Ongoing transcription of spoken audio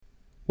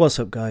What's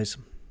up, guys?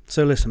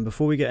 So listen,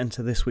 before we get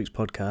into this week's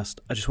podcast,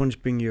 I just wanted to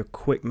bring you a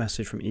quick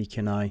message from Iki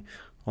and I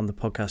on the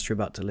podcast you're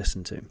about to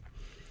listen to.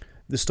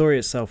 The story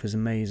itself is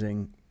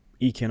amazing.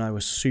 Iki and I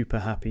were super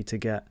happy to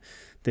get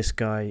this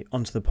guy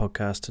onto the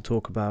podcast to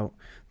talk about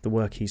the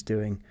work he's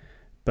doing.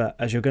 But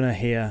as you're going to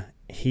hear,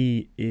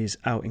 he is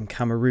out in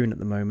Cameroon at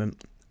the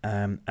moment,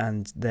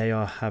 and they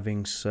are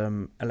having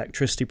some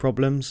electricity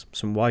problems,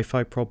 some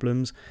Wi-Fi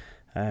problems.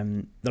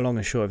 The long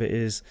and short of it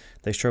is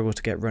they struggle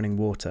to get running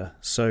water.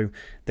 So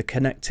the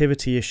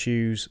connectivity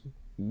issues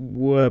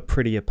were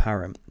pretty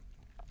apparent.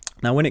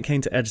 Now, when it came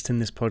to editing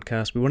this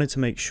podcast, we wanted to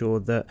make sure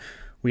that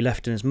we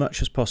left in as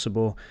much as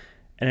possible,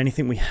 and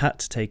anything we had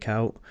to take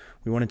out,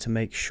 we wanted to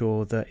make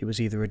sure that it was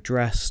either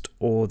addressed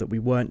or that we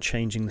weren't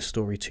changing the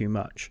story too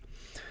much.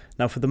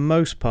 Now, for the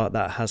most part,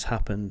 that has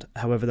happened.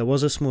 However, there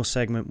was a small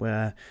segment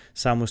where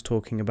Sam was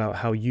talking about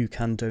how you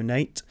can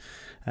donate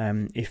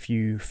if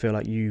you feel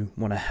like you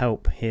want to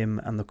help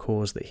him and the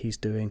cause that he's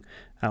doing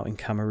out in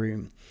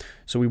Cameroon.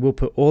 So we will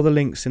put all the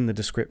links in the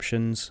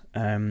descriptions,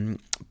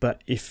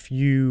 but if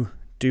you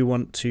do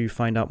want to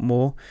find out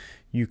more,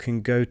 you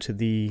can go to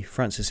the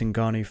Francis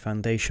Ngannou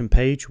Foundation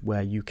page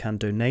where you can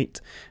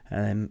donate.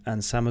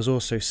 And Sam has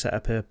also set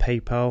up a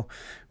PayPal,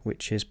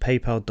 which is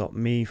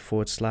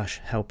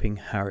paypal.me/helping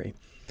Harry.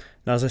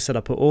 Now, as I said,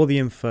 I'll put all the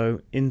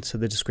info into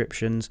the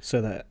descriptions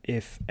so that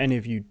if any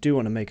of you do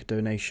want to make a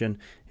donation,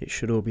 it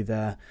should all be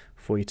there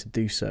for you to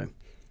do so.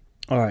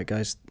 All right,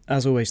 guys,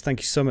 as always, thank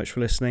you so much for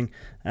listening,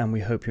 and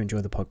we hope you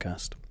enjoy the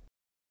podcast.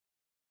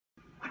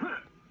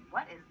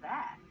 What is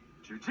that?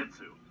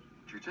 Jiu-jitsu.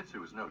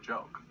 Jiu-jitsu is no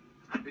joke.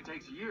 It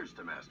takes years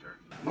to master.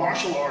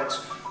 Martial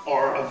arts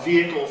are a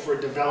vehicle for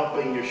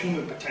developing your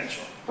human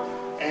potential.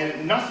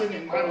 And nothing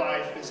in my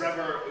life has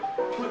ever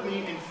put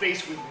me in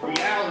face with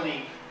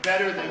reality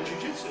better than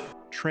jiu-jitsu.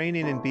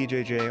 Training in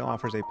BJJ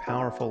offers a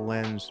powerful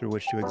lens through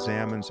which to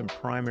examine some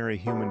primary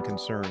human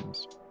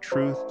concerns: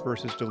 truth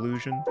versus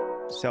delusion,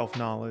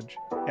 self-knowledge,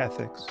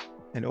 ethics,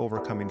 and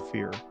overcoming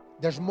fear.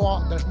 There's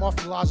more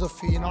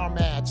philosophy in our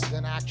mats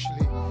than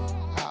actually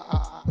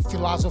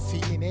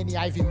philosophy in any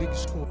Ivy League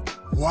school.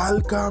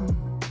 Welcome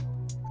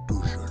to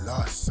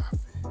Philosophy.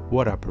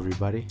 What up,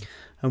 everybody?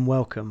 And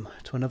welcome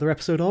to another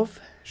episode of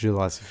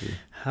Philosophy.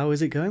 How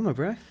is it going, my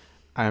bro?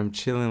 I'm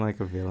chilling like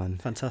a villain.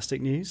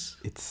 Fantastic news.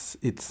 It's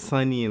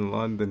sunny in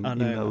London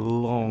in a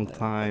long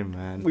time,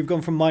 man. We've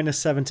gone from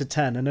 -7 to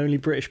 10, and only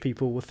British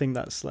people will think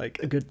that's like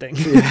a good thing.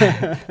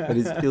 Yeah, but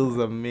it feels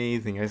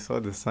amazing. I saw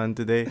the sun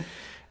today,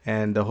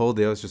 and the whole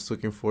day I was just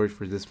looking forward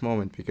for this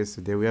moment because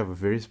today we have a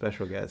very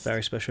special guest.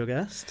 Very special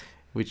guest.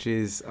 Which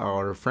is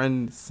our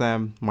friend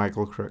Sam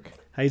Michael Crook.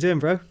 How you doing,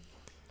 bro?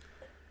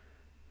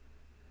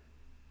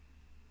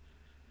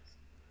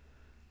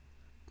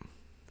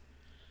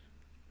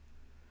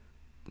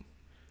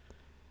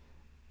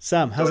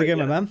 Sam, how's it going,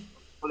 my man?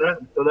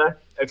 Still there.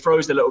 It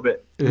froze a little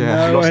bit.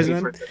 Yeah. No worries,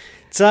 man.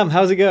 Sam,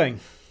 how's it going?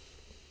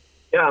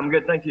 Yeah, I'm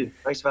good, thank you.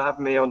 Thanks for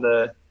having me on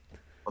the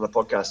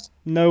podcast.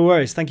 No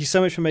worries. Thank you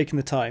so much for making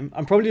the time.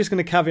 I'm probably just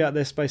going to caveat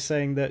this by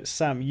saying that,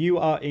 Sam, you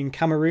are in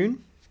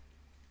Cameroon.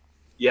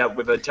 Yeah,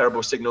 with a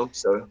terrible signal,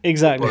 so...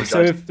 Exactly.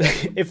 So if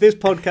this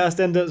podcast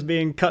ends up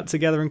being cut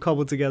together and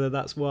cobbled together,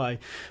 that's why.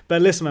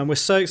 But listen, man, we're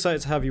so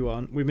excited to have you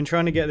on. We've been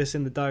trying to get this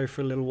in the diary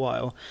for a little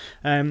while.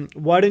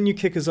 Why don't you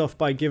kick us off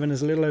by giving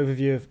us a little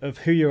overview of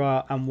who you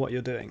are and what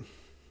you're doing?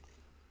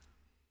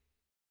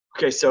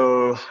 Okay,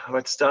 so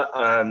let's start.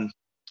 I'm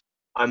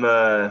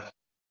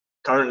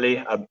currently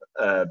a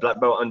black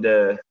belt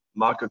under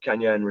Marco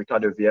Cagna and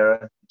Ricardo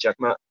Vieira,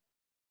 Checkmat.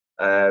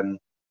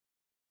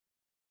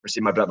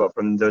 Received my black belt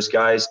from those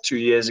guys 2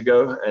 years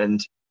ago,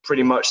 and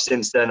pretty much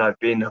since then I've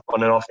been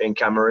on and off in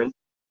Cameroon.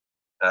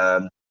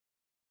 But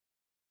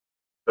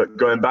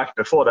going back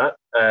before that,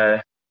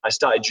 I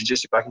started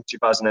jiu-jitsu back in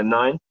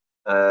 2009.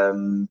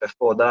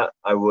 Before that,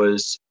 I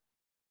was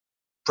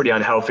pretty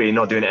unhealthy,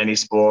 not doing any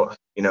sport,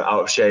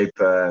 out of shape,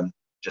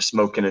 just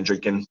smoking and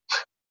drinking,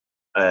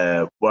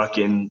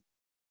 working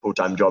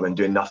full-time job and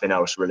doing nothing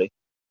else really,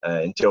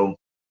 until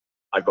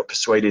I got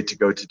persuaded to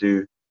go to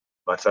do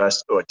my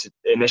first,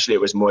 initially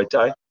it was Muay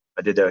Thai.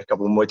 I did a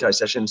couple of Muay Thai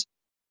sessions,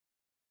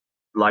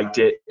 liked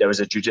it. There was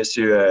a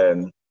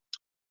jiu-jitsu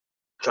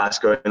class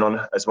going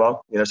on as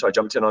well, so I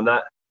jumped in on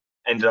that.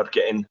 Ended up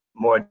getting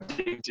more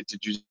addicted to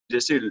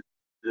jiu-jitsu,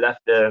 left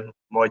the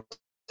Muay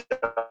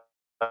Thai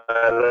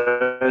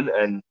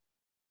alone,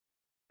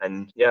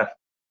 and yeah,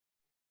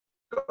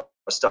 got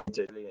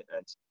started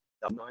at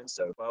 9,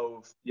 so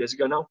 12 years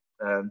ago now.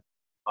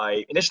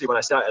 Initially when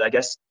I started, I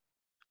guess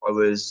I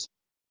was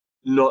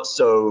I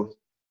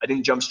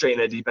didn't jump straight in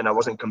the deep end. I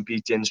wasn't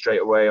competing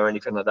straight away or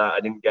anything like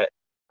that.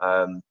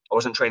 I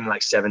wasn't training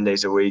like 7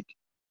 days a week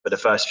for the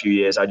first few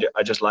years. I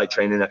just liked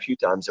training a few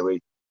times a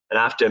week. And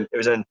after, it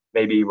was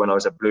maybe when I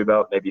was a blue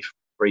belt, maybe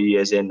 3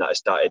 years in, that I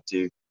started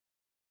to,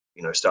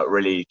 start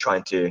really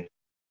trying to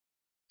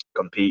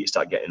compete,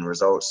 start getting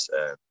results,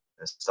 and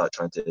start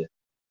trying to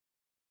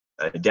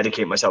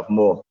dedicate myself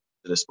more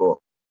to the sport.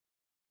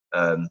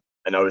 And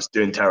I was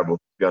doing terrible,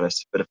 to be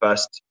honest. For the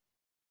first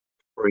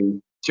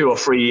 2 or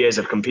 3 years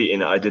of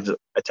competing, I did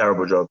a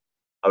terrible job.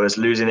 I was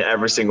losing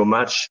every single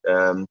match.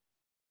 I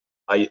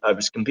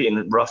was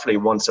competing roughly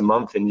once a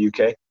month in the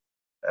UK.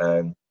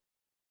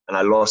 And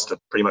I lost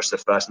pretty much the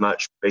first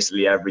match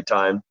basically every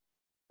time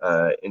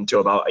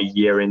until about a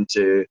year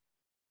into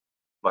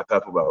my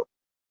purple belt.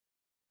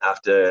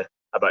 After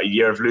about a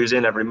year of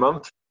losing every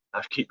month,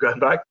 I keep going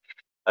back.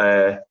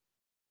 I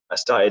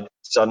started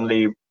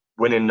suddenly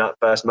winning that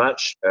first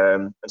match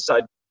and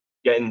started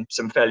getting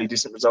some fairly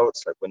decent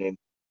results, like winning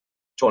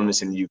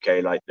tournaments in the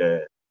UK, like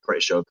the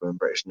British Open,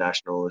 British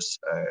Nationals,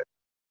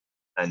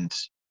 and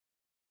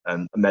a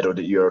medal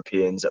at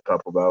Europeans at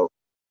purple belt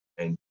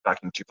back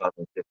in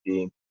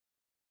 2015.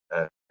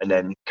 And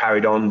then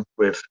carried on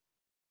with,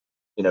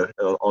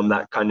 on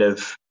that kind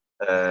of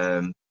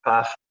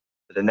path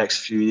for the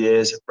next few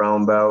years,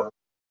 brown belt,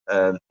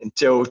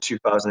 until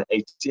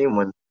 2018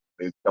 when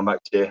we come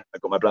back to, I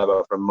got my black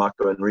belt from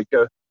Marco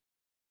Enrico.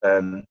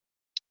 And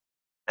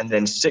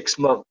then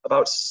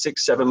about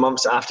 6-7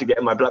 months after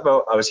getting my black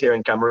belt, I was here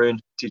in Cameroon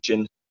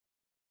teaching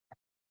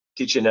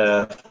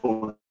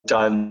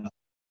full-time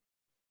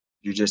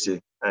jiu-jitsu,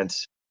 and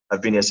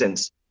I've been here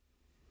since.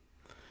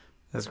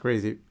 That's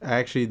crazy. I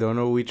actually don't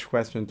know which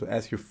question to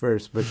ask you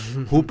first, but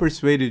who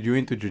persuaded you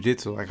into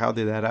jiu-jitsu? Like, how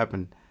did that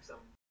happen?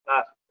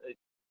 That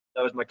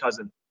was my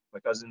cousin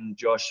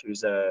Josh, we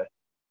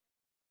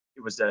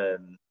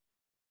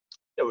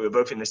were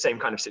both in the same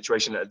kind of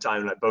situation at the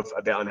time, like both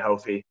a bit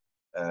unhealthy.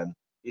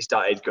 He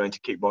started going to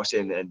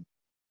kickboxing and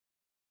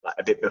like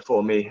a bit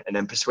before me, and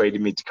then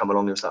persuaded me to come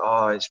along. He was like,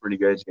 "Oh, it's really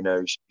good.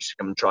 You should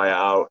come and try it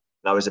out."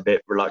 And I was a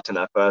bit reluctant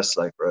at first,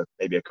 like for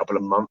maybe a couple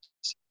of months,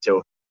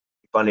 until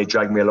he finally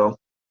dragged me along.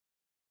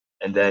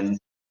 And then,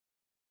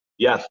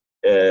 we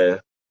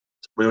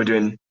were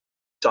doing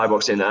Thai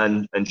boxing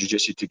and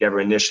jiu-jitsu together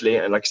initially.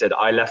 And like I said,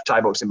 I left Thai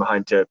boxing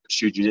behind to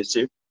pursue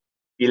jiu-jitsu.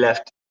 He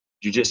left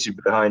jiu-jitsu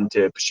behind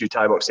to pursue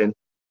Thai boxing,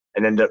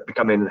 and ended up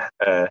becoming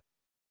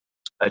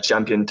a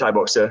champion Thai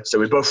boxer. So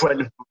we both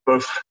went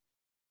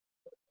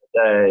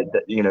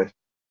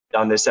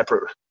down the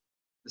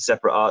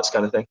separate arts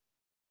kind of thing,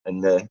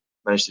 and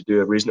managed to do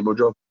a reasonable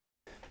job.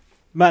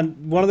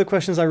 Man, one of the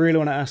questions I really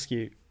want to ask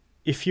you,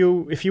 if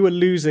you were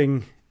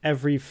losing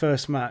every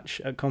first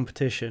match at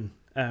competition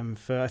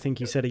for, I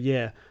think you said, a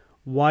year,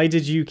 why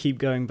did you keep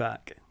going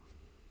back?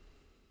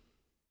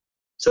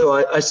 So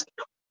I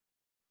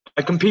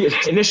competed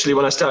initially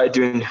when I started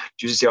doing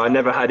jiu-jitsu. I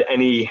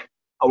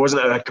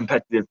wasn't a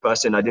competitive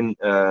person. I didn't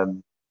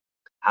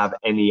have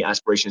any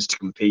aspirations to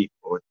compete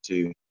or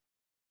to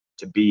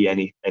be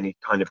any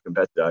kind of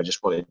competitor. I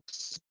just wanted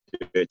to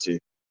do it to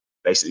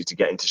basically to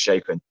get into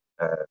shape and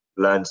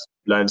learn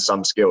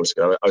some skills.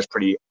 I was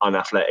pretty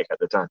unathletic at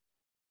the time.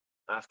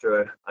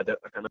 After I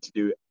came to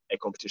do a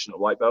competition at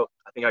white belt,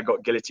 I think I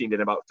got guillotined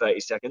in about 30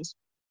 seconds,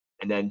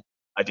 and then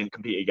I didn't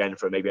compete again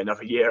for maybe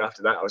another year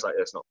after that. I was like,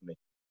 that's not for me.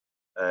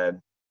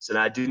 So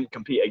then I didn't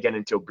compete again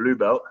until blue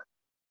belt.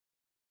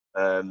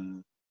 I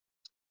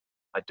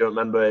don't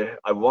remember.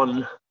 I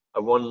won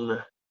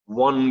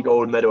one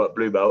gold medal at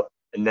blue belt,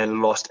 and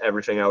then lost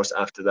everything else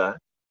after that.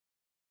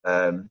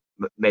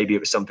 Maybe it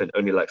was something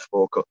only like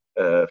four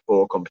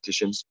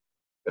competitions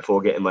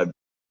before getting my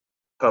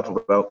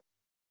purple belt,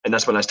 and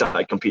that's when I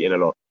started competing a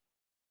lot.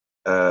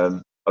 I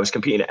was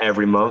competing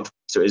every month,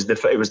 so it was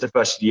the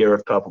first year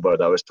of purple belt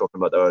that I was talking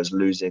about, that I was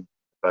losing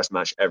the first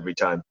match every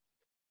time.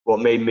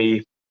 What I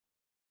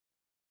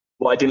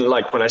didn't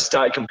like when I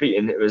started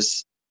competing, it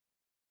was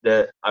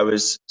that I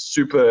was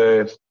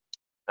super,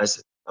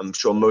 as I'm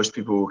sure most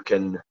people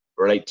can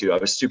relate to, I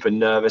was super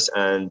nervous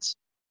and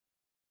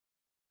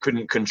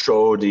couldn't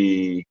control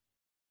the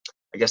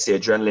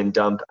adrenaline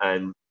dump,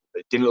 and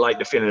didn't like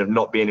the feeling of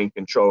not being in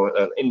control.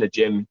 In the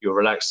gym, you're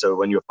relaxed, so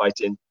when you're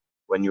fighting,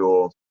 when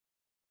you're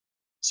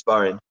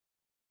sparring,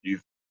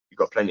 you've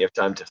got plenty of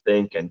time to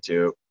think and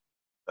to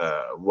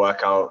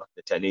work out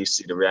the techniques,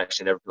 see the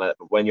reaction, everything like that.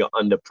 But when you're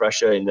under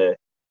pressure in the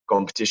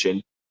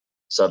competition,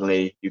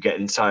 suddenly you're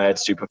getting tired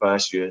super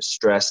fast, you're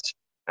stressed,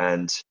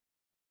 and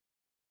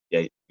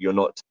I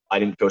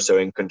didn't feel so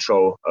in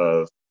control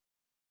of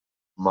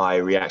my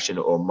reaction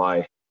or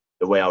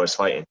the way I was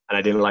fighting, and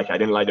I didn't like it. I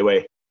didn't like the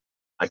way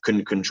I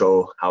couldn't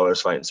control how I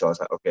was fighting. So I was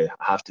like, okay,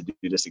 I have to do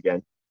this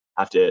again.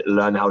 I have to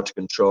learn how to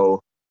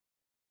control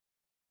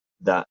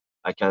that.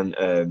 I can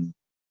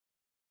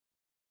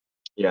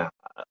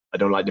I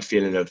don't like the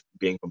feeling of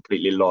being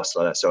completely lost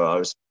like that. So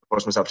I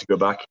forced myself to go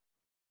back,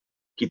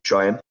 keep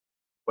trying.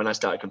 When I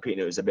started competing,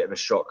 it was a bit of a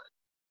shock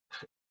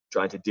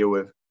trying to deal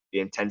with the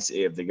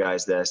intensity of the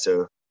guys there.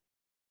 So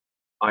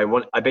I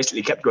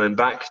basically kept going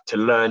back to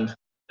learn,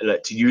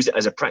 to use it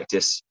as a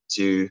practice,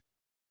 to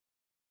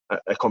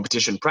a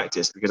competition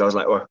practice, because I was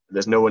like, well,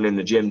 there's no one in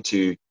the gym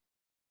to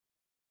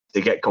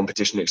get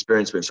competition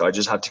experience with. So I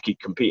just had to keep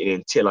competing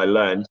until I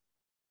learned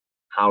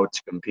how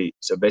to compete.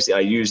 So basically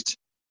I used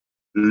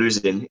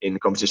losing in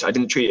competition. I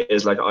didn't treat it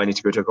as like, I need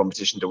to go to a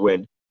competition to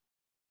win.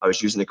 I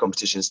was using the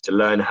competitions to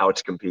learn how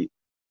to compete.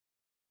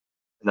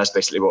 And that's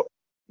basically what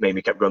made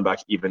me keep going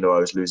back, even though I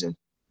was losing.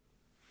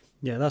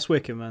 Yeah, that's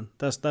wicked, man.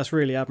 That's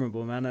really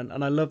admirable, man.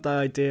 And I love the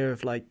idea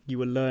of like you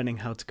were learning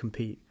how to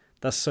compete.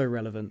 That's so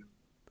relevant.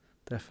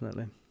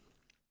 Definitely.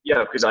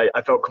 Yeah, because I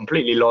felt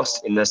completely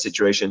lost in that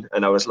situation,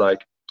 and I was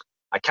like,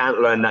 I can't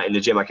learn that in the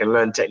gym. I can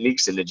learn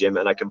techniques in the gym,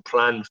 and I can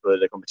plan for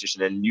the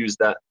competition and use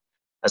that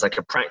as like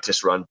a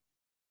practice run,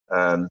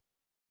 um,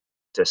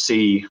 to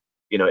see,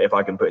 if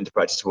I can put into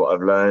practice what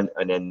I've learned,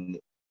 and then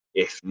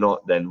if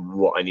not, then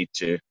what I need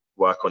to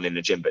work on in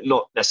the gym, but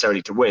not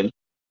necessarily to win,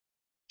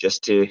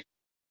 just to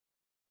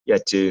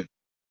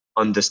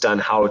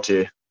understand how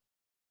to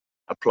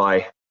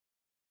apply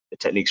the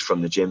techniques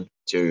from the gym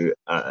to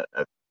a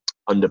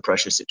under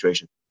pressure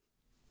situation.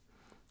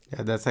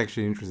 Yeah, that's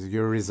actually interesting.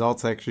 Your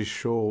results actually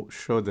show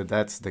that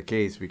that's the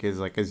case, because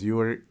like as you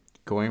were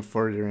going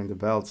further in the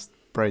belts,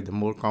 probably the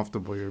more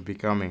comfortable you're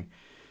becoming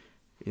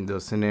in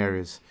those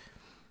scenarios.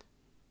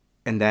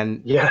 And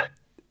then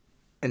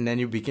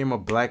you became a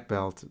black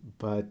belt,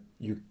 but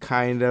you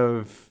kind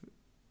of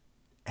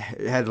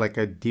had like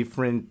a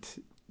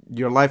different,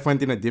 your life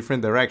went in a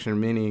different direction,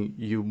 meaning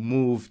you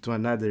moved to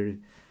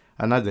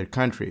another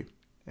country.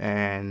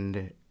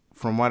 And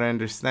from what I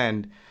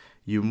understand,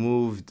 you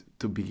moved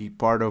to be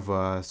part of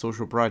a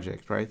social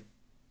project, right?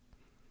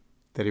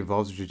 That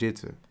involves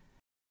jiu-jitsu.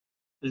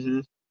 Mm-hmm.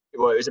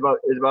 Well, it was about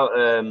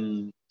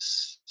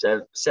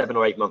 7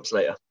 or 8 months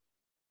later,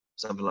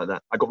 something like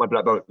that. I got my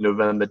black belt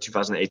November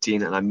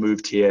 2018, and I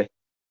moved here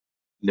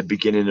in the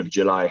beginning of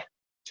July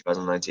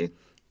 2019.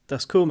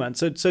 That's cool, man.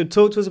 So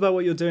talk to us about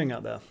what you're doing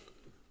out there.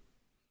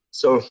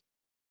 So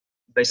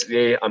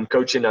basically, I'm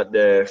coaching at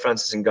the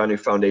Francis Ngannou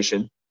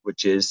Foundation,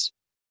 which is,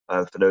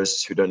 for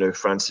those who don't know who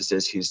Francis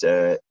is, he's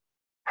a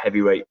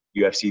heavyweight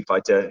UFC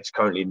fighter. He's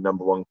currently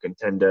 #1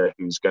 contender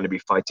who's going to be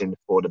fighting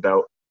for the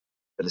belt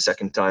for the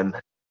second time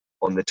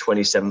on the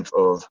 27th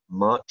of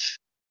March.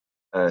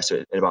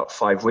 So in about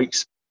 5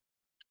 weeks.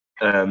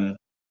 I'm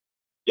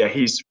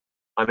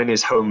in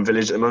his home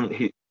village at the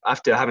moment.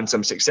 After having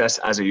some success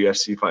as a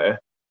UFC fighter,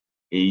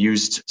 he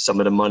used some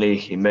of the money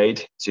he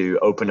made to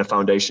open a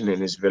foundation in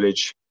his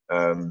village,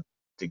 to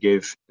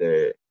give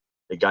the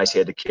guys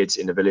here, the kids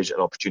in the village, an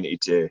opportunity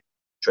to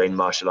train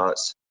martial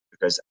arts.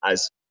 Because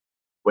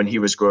when he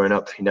was growing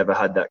up, he never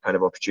had that kind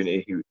of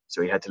opportunity.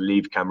 So he had to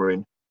leave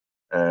Cameroon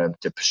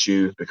to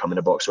pursue becoming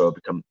a boxer or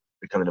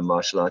becoming a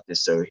martial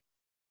artist. So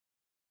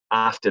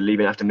after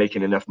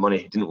making enough money,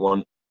 he didn't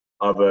want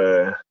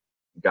other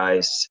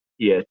guys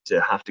here to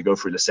have to go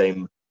through the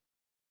same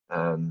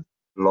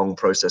long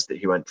process that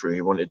he went through.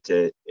 He wanted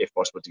to, if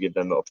possible, to give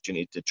them the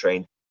opportunity to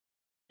train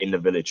in the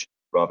village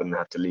rather than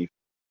have to leave.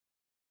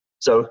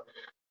 So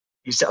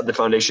he set up the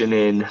foundation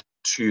in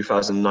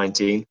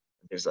 2019.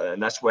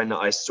 And that's when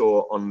I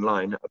saw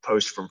online a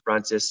post from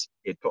Francis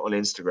he'd put on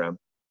Instagram,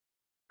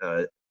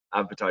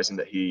 advertising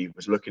that he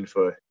was looking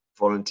for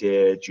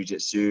volunteer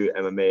jiu-jitsu,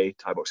 MMA,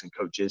 Thai boxing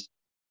coaches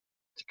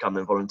to come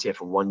and volunteer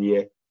for 1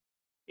 year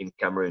in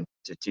Cameroon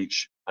to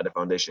teach at the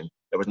foundation.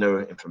 There was no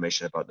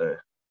information about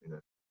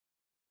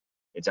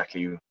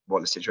exactly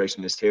what the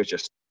situation is here,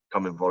 just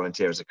come and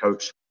volunteer as a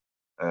coach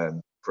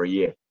for a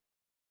year.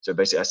 So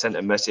basically I sent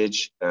a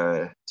message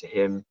to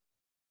him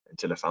and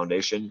to the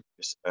foundation,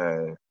 just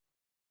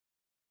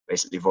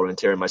basically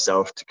volunteering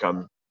myself to come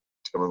and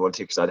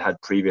volunteer, because I'd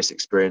had previous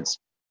experience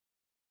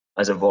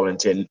as a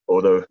volunteer,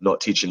 although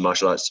not teaching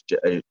martial arts,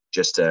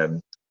 just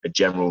a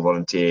general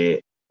volunteer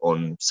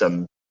on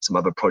some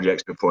other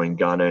projects before in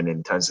Ghana and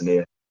in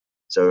Tanzania.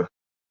 So,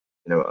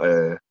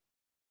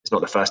 it's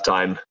not the first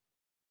time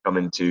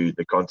coming to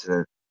the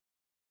continent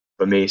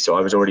for me. So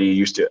I was already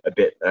used to a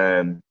bit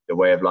the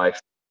way of life.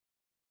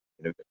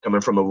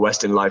 Coming from a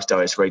Western lifestyle,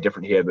 it's very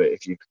different here. But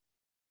if you've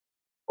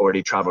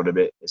already traveled a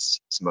bit, it's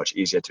much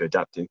easier to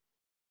adapt to.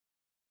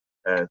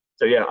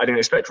 So yeah, I didn't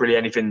expect really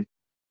anything.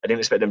 I didn't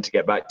expect them to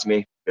get back to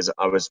me, because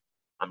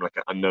I'm like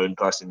an unknown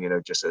person,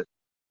 just a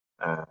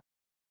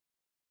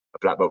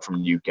black belt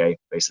from the UK,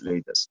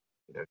 basically, that's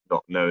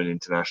not known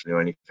internationally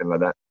or anything like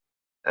that.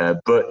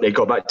 But they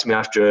got back to me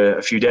after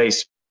a few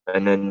days,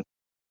 and then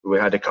we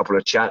had a couple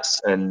of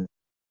chats, and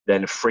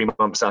then 3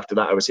 months after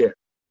that, I was here.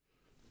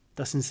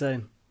 That's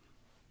insane.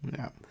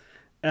 Yeah.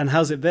 And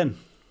how's it been?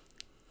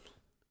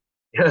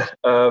 Yeah.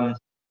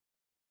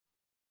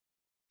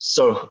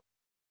 So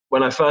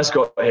when I first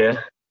got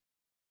here,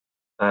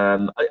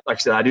 like I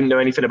said, I didn't know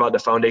anything about the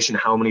foundation,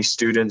 how many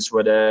students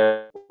were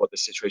there, what the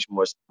situation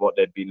was, what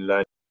they'd been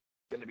learning.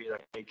 Going to be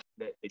like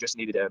they just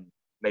needed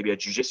maybe a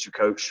jiu-jitsu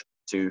coach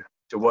to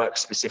work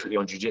specifically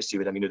on jiu-jitsu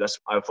with them.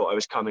 I thought I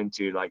was coming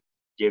to like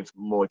give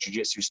more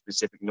jiu-jitsu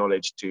specific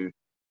knowledge to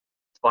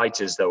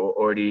fighters that were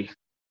already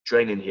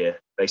training here.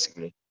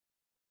 Basically,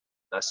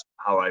 that's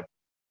how I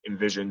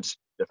envisioned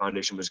the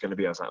foundation was going to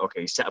be. I was like,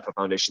 okay, set up a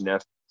foundation there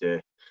to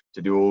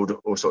do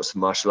all sorts of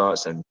martial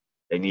arts, and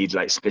they need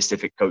like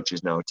specific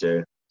coaches now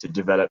to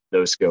develop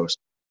those skills.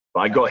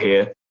 But I got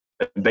here,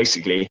 and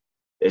basically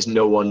there's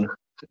no one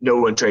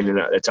training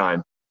at the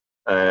time.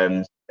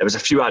 There was a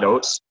few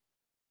adults,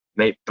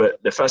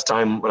 but the first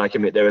time when I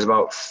came in, there was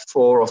about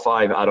 4 or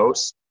 5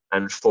 adults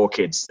and 4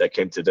 kids that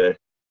came to the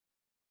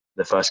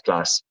first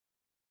class.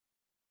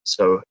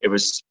 So it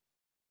was,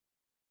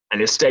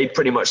 and it stayed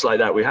pretty much like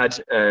that. We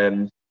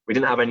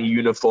didn't have any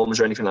uniforms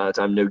or anything like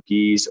that time, no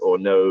gis or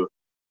no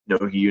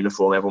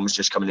uniform. Everyone was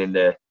just coming in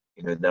their,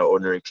 their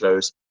ordinary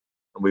clothes.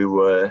 And we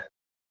were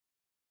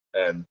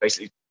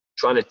basically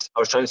I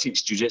was trying to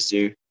teach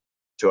jiu-jitsu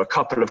to a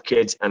couple of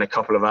kids and a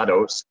couple of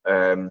adults,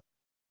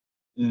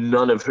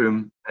 none of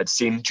whom had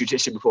seen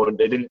jiu-jitsu before.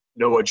 They didn't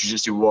know what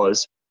jiu-jitsu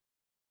was.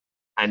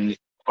 And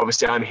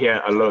obviously I'm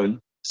here alone.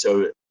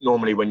 So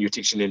normally when you're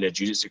teaching in a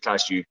jiu-jitsu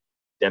class, you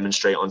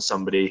demonstrate on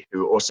somebody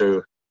who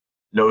also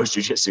knows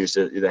jiu-jitsu,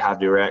 so they have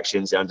their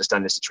reactions, they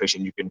understand the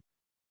situation. You can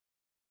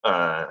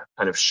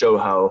kind of show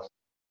how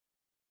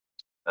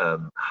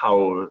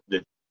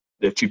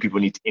the two people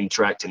need to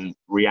interact and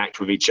react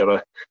with each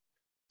other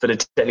for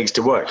the techniques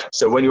to work.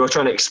 So when you are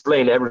trying to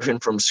explain everything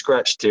from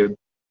scratch to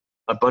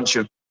a bunch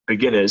of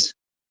beginners,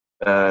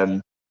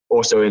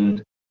 also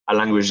in a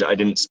language that I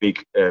didn't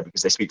speak,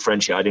 because they speak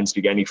French here, I didn't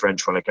speak any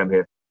French when I came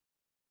here.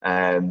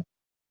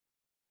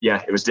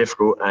 Yeah, it was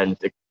difficult, and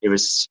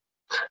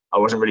I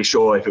wasn't really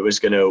sure if it was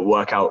going to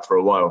work out for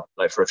a while,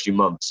 like for a few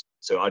months.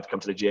 So I'd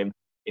come to the gym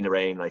in the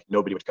rain, like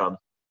nobody would come.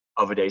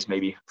 Other days,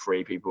 maybe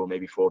 3 people,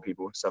 maybe 4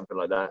 people, something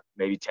like that,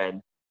 maybe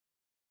 10.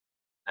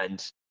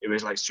 And it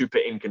was like super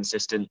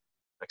inconsistent.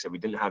 Like I said, we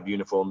didn't have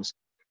uniforms.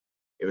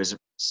 It was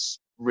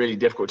really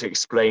difficult to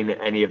explain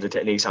any of the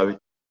techniques.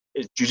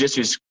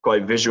 Jiu-jitsu is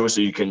quite visual,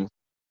 so you can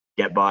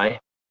get by.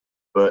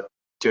 But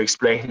to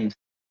explain,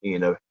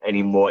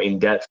 any more in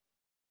depth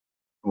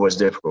was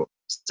difficult.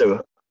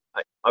 So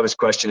I was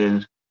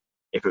questioning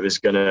if it was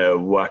going to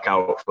work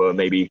out for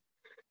maybe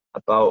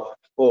about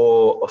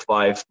 4 or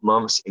 5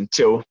 months,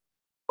 until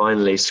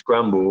finally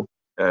Scramble,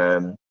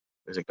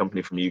 there's a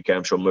company from the UK,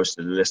 I'm sure most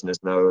of the listeners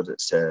know,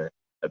 that's a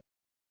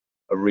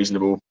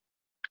reasonably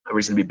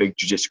big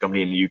jiu-jitsu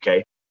company in the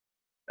UK.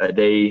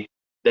 They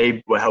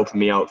were helping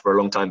me out for a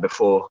long time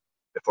before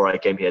I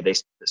came here. They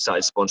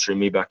started sponsoring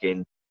me back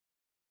in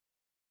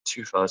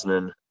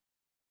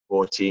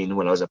 2014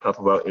 when I was a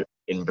purple belt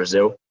in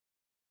Brazil.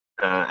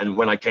 And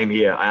when I came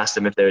here, I asked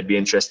them if they would be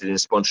interested in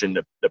sponsoring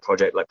the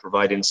project, like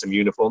providing some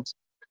uniforms.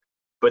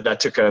 But that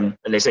took and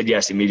they said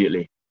yes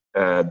immediately.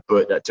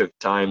 But that took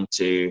time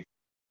to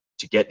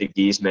get the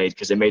gis made,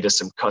 because they made us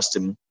some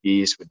custom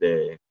gis with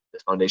the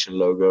foundation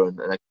logo and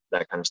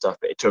that kind of stuff.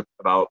 But it took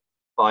about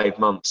 5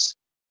 months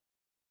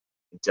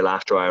until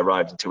after I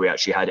arrived, until we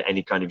actually had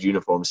any kind of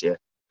uniforms here.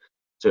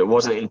 So it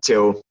wasn't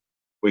until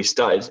we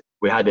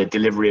had a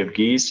delivery of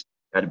gis,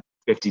 had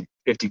 50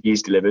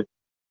 gis delivered,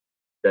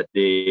 that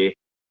the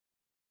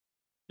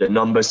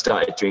numbers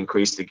started to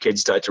increase. The kids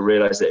started to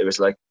realize that it was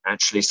like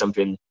actually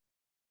something,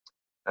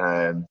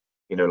 like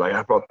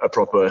a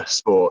proper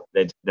sport.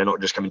 They're not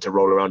just coming to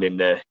roll around in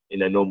their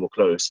normal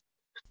clothes.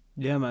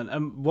 Yeah, man.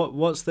 And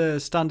what's the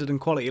standard and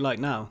quality like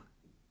now?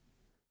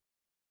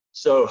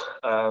 So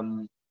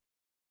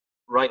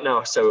right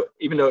now, so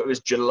even though it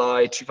was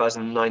July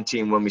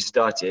 2019 when we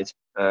started,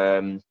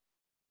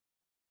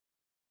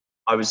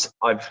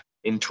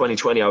 in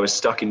 2020 I was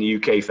stuck in the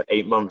UK for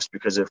 8 months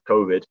because of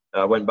COVID.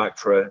 I went back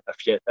for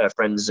a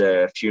friend's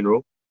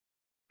funeral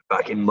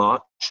back in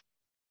March,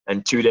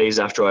 and 2 days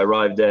after I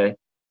arrived there,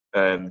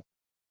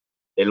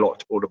 they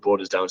locked all the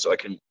borders down, so I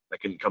couldn't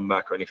come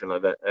back or anything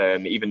like that.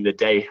 Even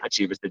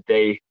it was the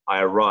day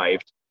I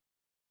arrived,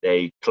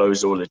 they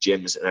closed all the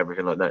gyms and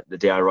everything like that. The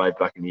day I arrived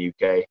back in the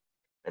UK,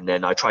 and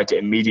then I tried to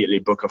immediately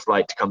book a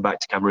flight to come back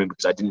to Cameroon,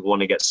 because I didn't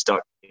want to get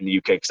stuck in the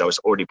UK, because I was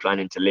already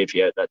planning to live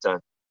here at that time.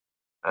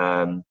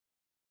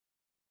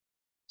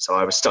 So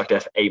I was stuck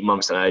there for 8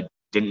 months, and I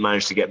didn't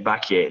manage to get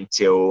back here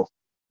until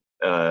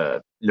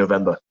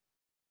November.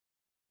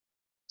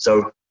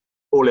 So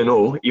all in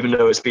all, even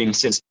though it's been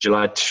since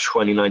July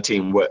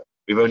 2019,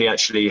 we've only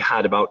actually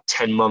had about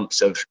 10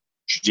 months of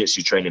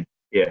jiu-jitsu training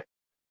here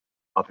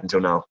up until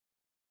now.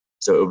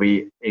 So it'll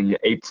be in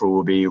April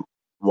will be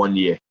 1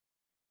 year.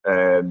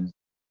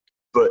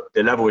 But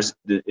the level is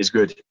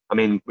good. I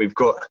mean, we've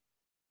got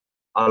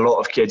a lot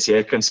of kids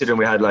here, considering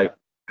we had like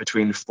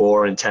between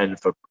 4 and 10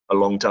 for a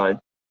long time.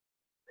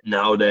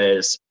 Now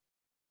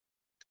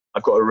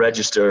I've got a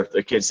register of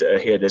the kids that are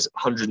here. There's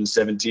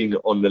 117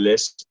 on the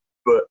list,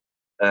 but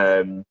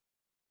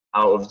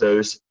out of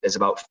those, there's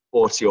about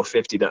 40 or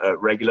 50 that are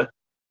regular,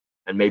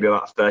 and maybe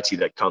about 30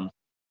 that come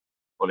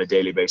on a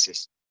daily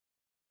basis.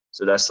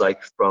 So that's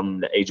like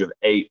from the age of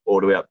 8 all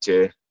the way up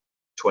to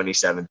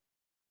 27.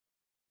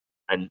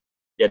 And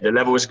yeah, the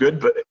level is good,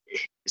 but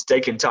it's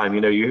taking time.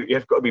 You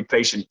have got to be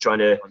patient, trying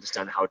to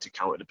understand how to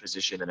counter the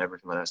position and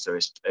everything like that. So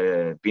it's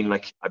been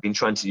like I've been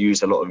trying to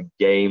use a lot of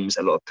games,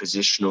 a lot of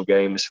positional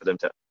games, for them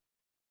to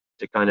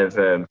kind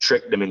of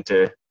trick them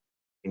into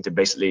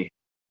basically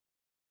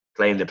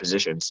playing the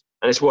positions,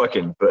 and it's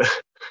working. But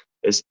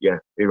you've got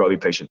to be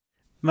patient.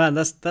 Man,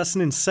 that's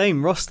an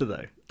insane roster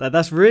though.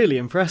 That's really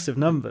impressive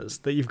numbers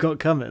that you've got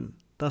coming.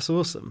 That's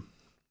awesome.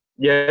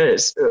 Yeah,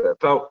 it's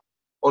about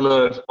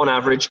on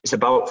average, it's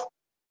about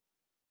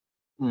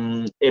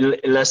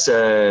unless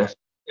so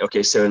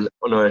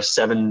on a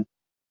 7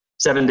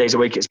 7 days a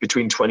week, it's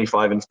between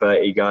 25 and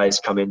 30 guys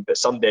come in, but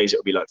some days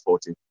it'll be like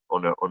 40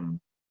 on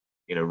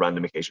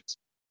random occasions.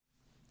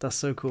 That's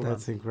so cool.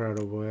 That's man.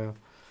 incredible. Yeah.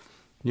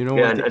 You know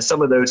Yeah, what? and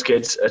some of those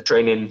kids are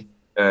training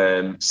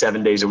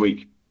 7 days a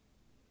week.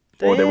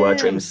 Or they were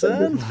training.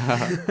 son.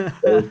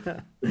 There's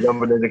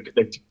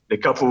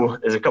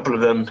a couple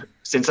of them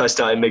since I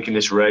started making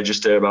this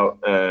register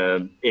about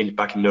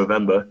back in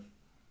November.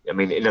 I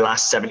mean, in the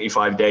last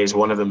 75 days,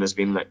 one of them has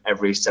been like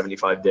every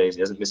 75 days. He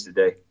hasn't missed a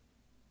day.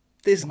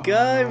 This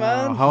guy,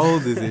 man. How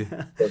old is he?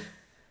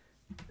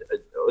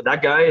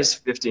 That guy is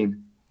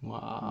 15.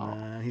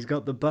 Wow. He's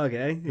got the bug,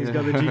 eh? He's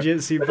got the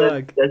jiu-jitsu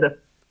bug.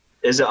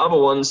 There's the other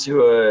ones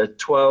who are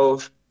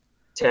 12,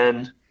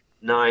 10,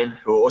 9,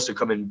 who are also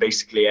coming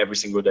basically every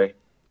single day.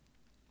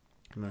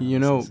 Man, You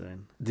that's know,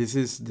 insane. this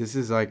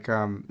is like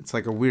it's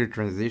like a weird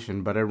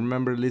transition, but I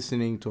remember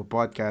listening to a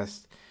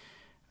podcast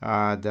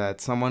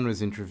that someone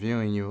was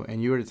interviewing you,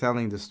 and you were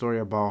telling the story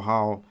about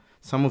how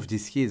some of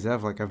these kids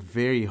have like a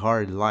very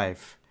hard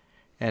life.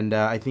 And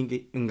I think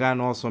Ngan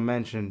also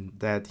mentioned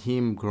that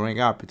him growing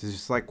up, it is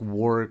just like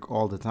work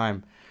all the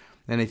time.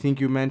 And I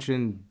think you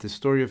mentioned the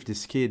story of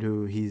this kid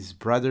who his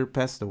brother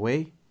passed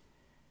away.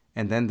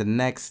 And then the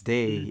next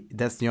day,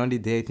 that's the only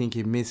day I think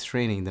he missed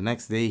training. The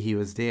next day he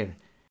was there.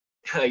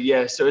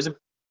 Yeah, so it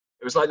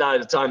was like that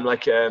at the time.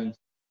 Like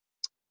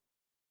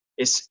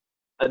it's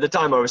at the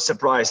time I was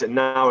surprised, and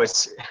now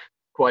it's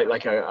quite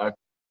like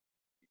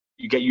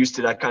you get used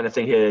to that kind of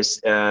thing here.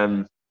 Is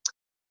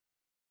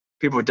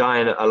people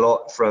dying a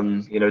lot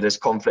from there's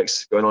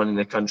conflicts going on in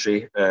the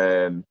country.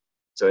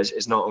 So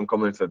it's not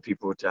uncommon for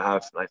people to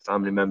have like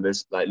family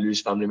members, like lose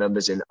family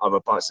members in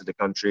other parts of the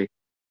country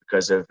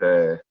because of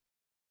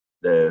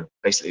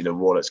basically the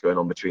war that's going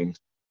on between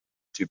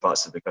two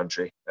parts of the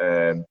country.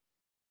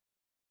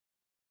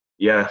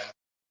 Yeah,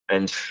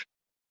 and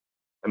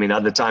I mean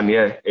at the time,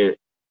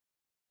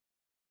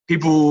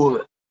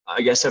 people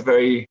I guess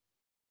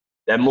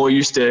they're more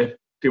used to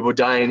people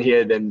dying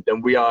here than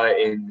we are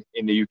in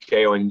the UK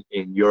or in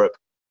Europe.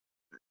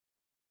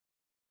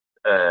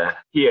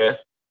 Here,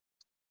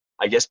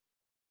 I guess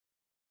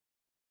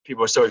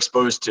people are so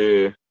exposed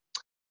to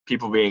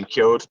people being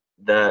killed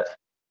that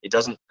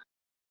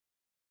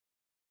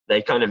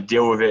they kind of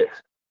deal with it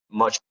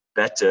much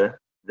better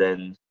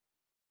than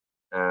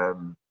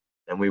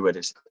we would.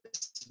 It's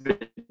a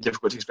bit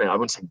difficult to explain. I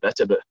wouldn't say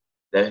better, but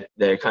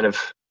they're kind of,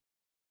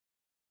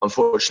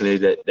 unfortunately,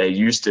 that they're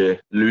used to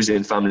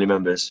losing family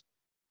members,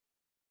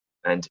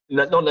 and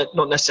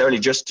not necessarily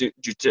just due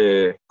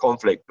to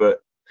conflict,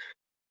 but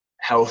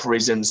health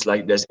reasons.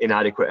 Like there's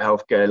inadequate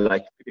healthcare.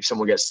 Like if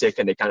someone gets sick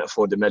and they can't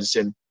afford the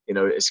medicine,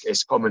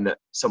 it's common that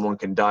someone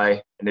can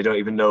die and they don't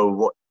even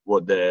know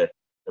what the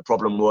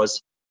problem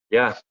was.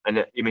 Yeah, and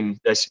I mean,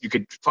 you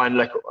could find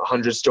like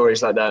 100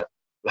 stories like that.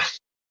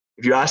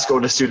 If you ask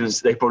all the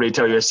students, they probably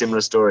tell you a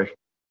similar story.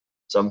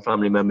 Some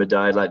family member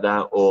died like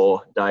that,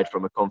 or died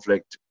from a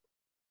conflict.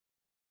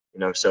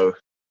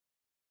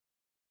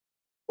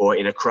 Or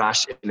in a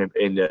crash in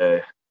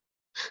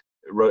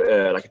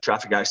like a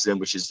traffic accident,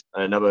 which is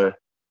another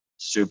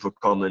super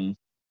common,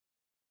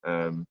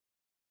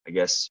 I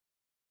guess,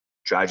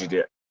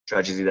 tragedy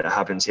that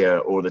happens here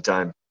all the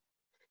time.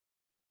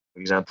 For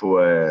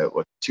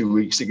example, 2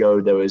 weeks ago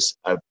there was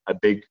a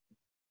big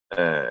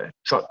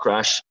truck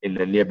crash in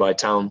the nearby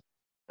town.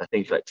 I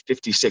think like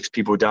 56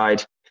 people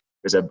died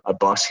because a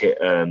bus hit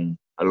a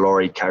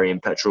lorry carrying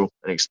petrol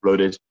and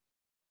exploded.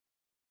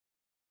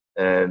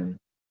 And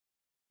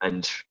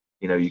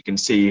you can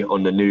see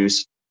on the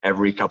news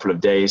every couple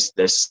of days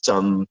there's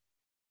some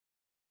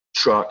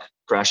truck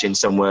crashing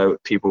somewhere,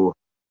 people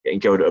getting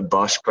killed, a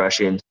bus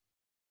crashing.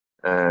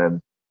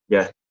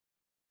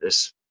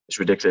 It's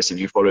ridiculous. If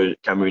you follow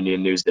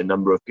Cameroonian news, the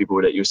number of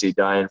people that you see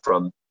dying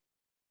from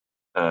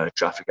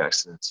traffic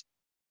accidents.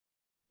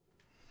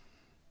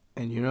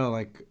 And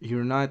like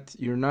you're not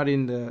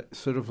in the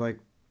sort of like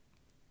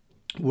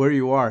where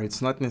you are.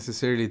 It's not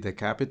necessarily the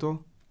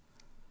capital.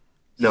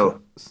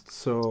 No.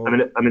 So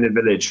I'm in a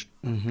village.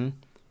 Mm-hmm.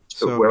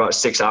 So we're about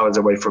 6 hours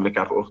away from the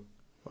capital.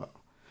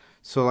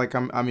 So like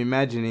I'm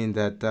imagining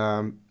that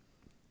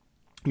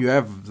you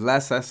have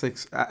less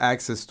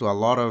access to a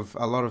lot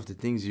of the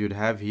things you'd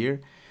have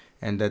here,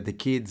 and that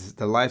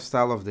the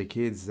lifestyle of the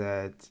kids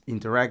that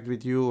interact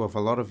with you, of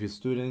a lot of your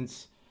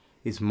students,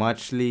 is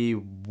muchly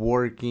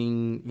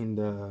working in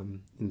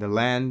the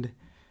land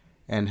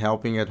and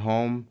helping at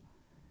home.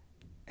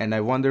 And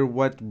I wonder,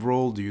 what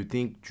role do you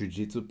think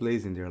jiu-jitsu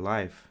plays in their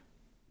life?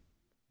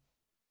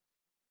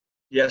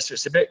 Yes,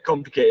 it's a bit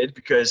complicated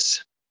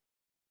because,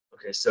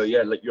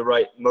 like you're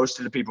right. Most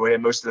of the people here,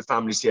 most of the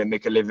families here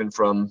make a living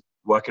from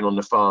working on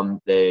the farm.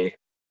 They,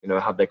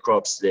 have their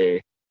crops.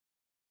 They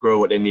grow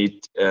what they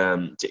need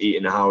to eat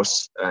in the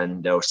house,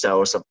 and they'll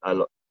sell some. A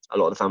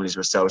lot of the families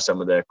will sell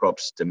some of their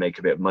crops to make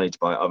a bit of money to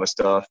buy other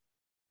stuff.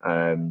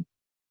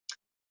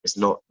 It's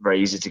not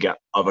very easy to get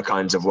other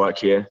kinds of work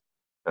here,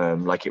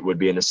 like it would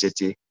be in a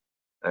city.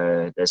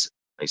 There's,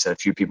 like I said, a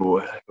few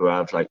people who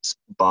have like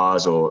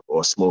bars or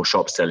small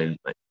shops selling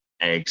like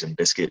eggs and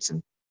biscuits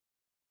and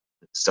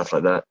stuff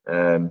like that.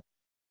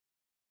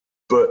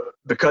 But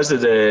because of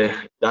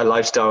that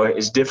lifestyle,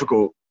 it's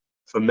difficult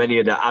for many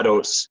of the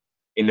adults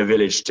in the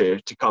village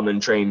to come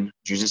and train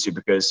jiu-jitsu,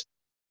 because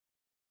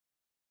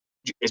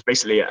it's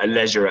basically a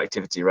leisure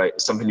activity, right?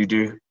 It's something you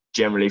do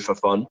generally for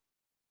fun.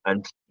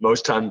 And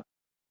most time,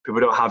 people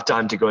don't have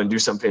time to go and do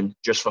something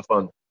just for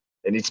fun.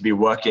 They need to be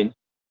working.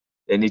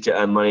 They need to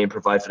earn money and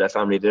provide for their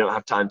family. They don't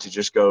have time to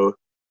just go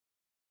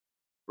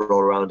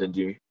roll around and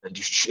do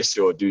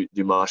jiu-jitsu or do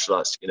martial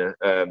arts,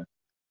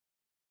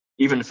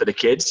 Even for the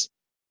kids,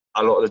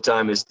 a lot of the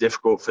time it's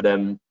difficult for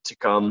them to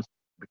come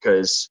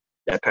because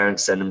their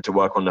parents send them to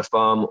work on the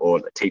farm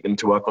or take them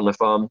to work on the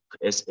farm.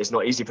 It's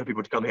not easy for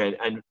people to come here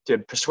and to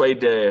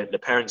persuade the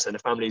parents and the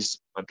families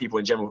and people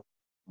in general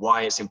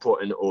why it's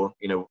important, or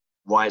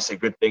why it's a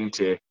good thing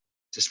to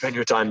spend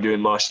your time doing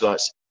martial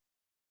arts.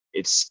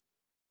 It's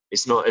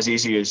not as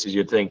easy as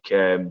you'd think.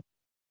 The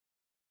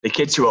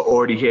kids who are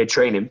already here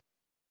training,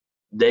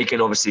 they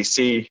can obviously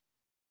see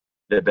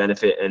the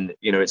benefit, and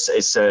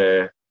it's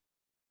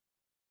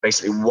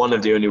basically one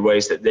of the only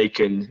ways that they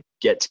can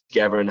get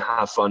together and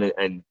have fun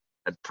and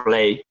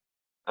play,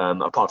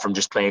 apart from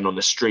just playing on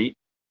the street,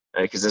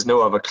 because there's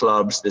no other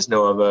clubs, there's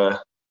no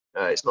other,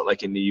 it's not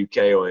like in the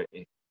UK or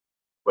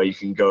where you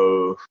can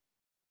go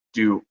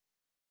do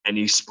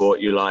any sport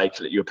you like.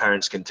 Your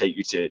parents can take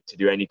you to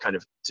do any kind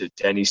of, to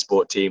any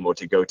sport team, or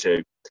to go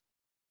to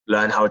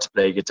learn how to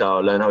play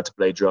guitar, learn how to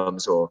play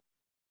drums, or,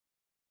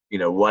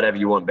 whatever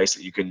you want.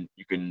 Basically,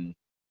 you can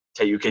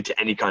take your kid to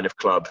any kind of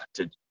club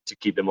to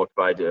keep them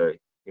occupied.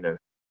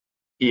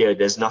 Here,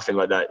 there's nothing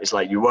like that. It's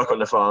like you work on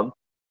the farm,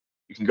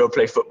 you can go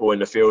play football in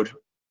the field,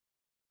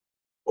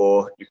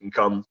 or you can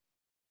come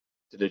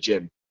to the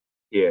gym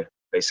here,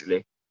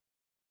 basically.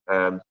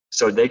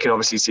 So they can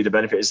obviously see the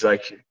benefits.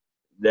 Like,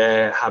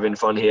 they're having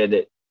fun here.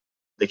 That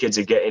the kids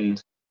are getting,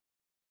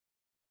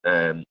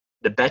 the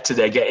better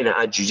they're getting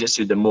at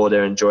jiu-jitsu, the more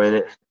they're enjoying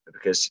it,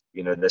 because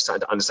they're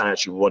starting to understand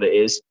actually what it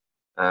is,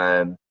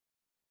 and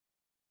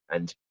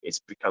it's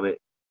becoming.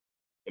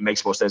 It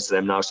makes more sense to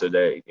them now. So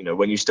they,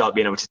 when you start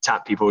being able to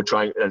tap people,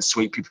 try and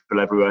sweep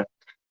people everywhere,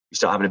 you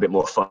start having a bit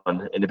more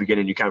fun. In the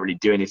beginning, you can't really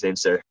do anything,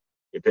 so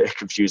you're a bit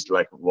confused,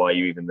 like, why are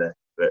you even there?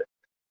 But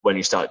when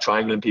you start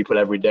triangling people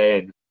every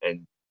day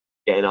and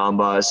getting arm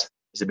bars,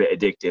 it's a bit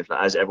addictive.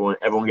 Like, as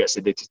everyone gets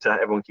addicted to that,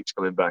 everyone keeps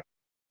coming back.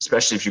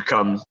 Especially if you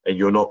come and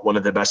you're not one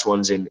of the best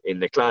ones in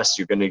the class,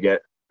 you're going to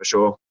get, for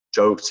sure,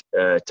 choked,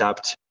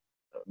 tapped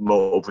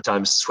multiple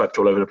times, swept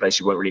all over the place.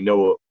 You won't really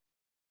know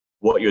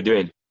what you're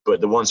doing. But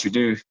the ones who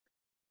do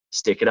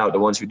stick it out, the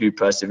ones who do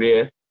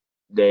persevere,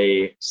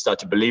 they start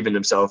to believe in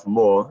themselves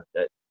more,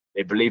 that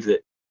they believe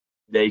that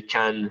they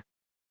can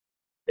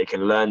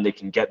learn, they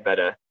can get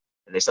better,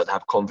 and they start to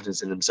have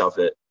confidence in themselves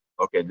that,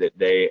 okay, that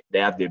they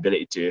have the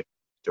ability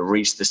to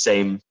reach the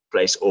same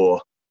place,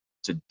 or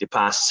to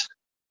pass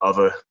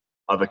other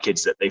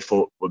kids that they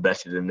thought were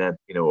better than them,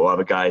 or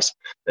other guys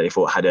that they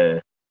thought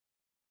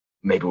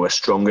maybe were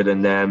stronger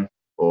than them,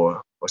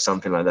 or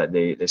something like that.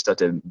 They start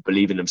to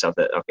believe in themselves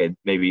that, okay,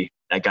 maybe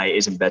that guy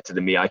isn't better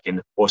than me. I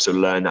can also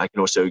learn. I can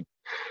also,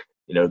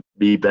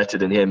 be better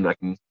than him. I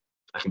can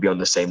be on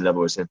the same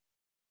level as him.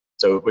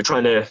 So we're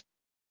trying to,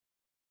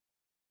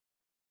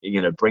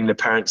 bring the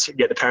parents,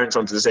 get the parents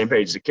onto the same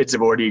page. The kids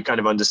have already kind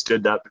of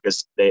understood that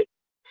because they're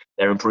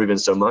improving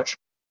so much.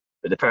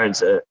 But the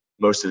parents,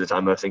 most of the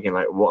time, are thinking,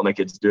 like, what are my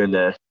kids doing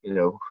there?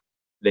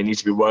 They need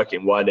to be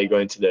working. Why are they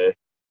going to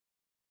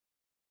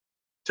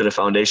the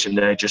foundation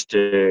there just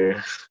to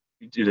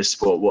do the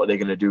sport? What are they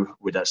going to do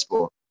with that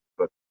sport?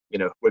 But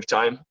with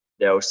time,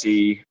 they'll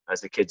see,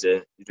 as the kids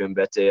are doing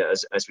better,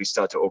 as we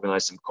start to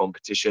organize some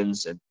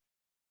competitions and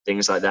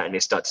things like that, and they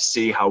start to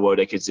see how well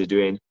their kids are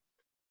doing,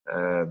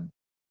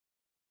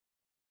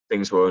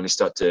 things will only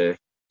start to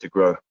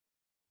grow.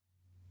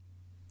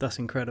 That's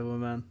incredible,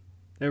 man.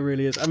 It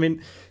really is. I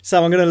mean,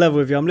 Sam, I'm going to level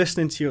with you. I'm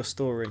listening to your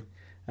story,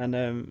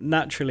 and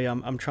naturally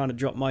I'm trying to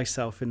drop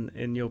myself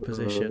in your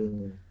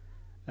position.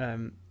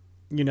 A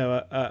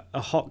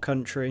hot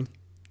country,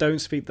 don't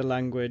speak the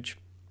language,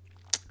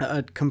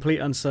 a complete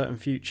uncertain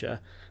future.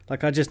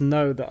 Like, I just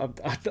know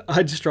that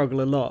I'd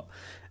struggle a lot.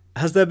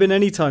 Has there been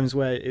any times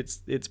where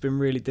it's been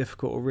really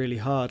difficult or really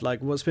hard?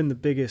 Like, what's been the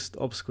biggest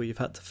obstacle you've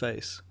had to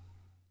face?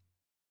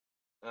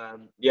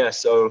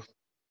 So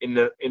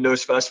in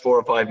those first 4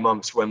 or 5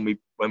 months when we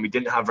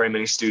didn't have very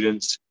many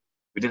students,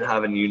 we didn't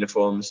have any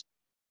uniforms,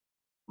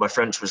 my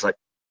French was like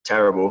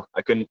terrible.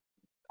 I'm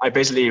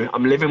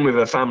living with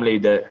a family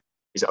that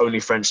is only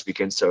French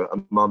speaking, so a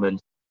mum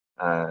and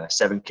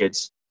 7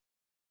 kids.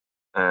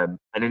 And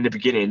in the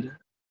beginning,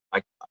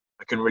 I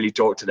couldn't really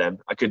talk to them.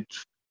 I could,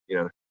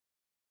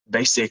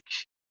 basic,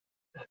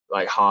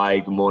 like, hi,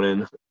 good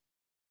morning,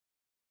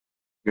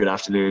 good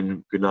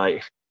afternoon, good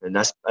night, and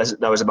that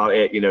was about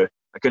it.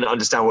 I couldn't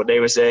understand what they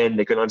were saying.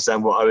 They couldn't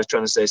understand what I was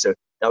trying to say. So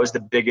that was the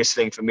biggest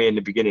thing for me in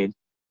the beginning.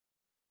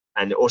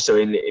 And also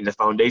in the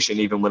foundation,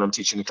 even when I'm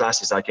teaching the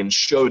classes, I can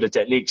show the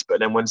techniques, but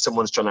then when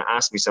someone's trying to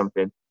ask me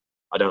something,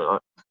 I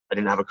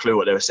didn't have a clue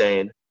what they were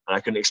saying, and I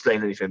couldn't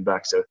explain anything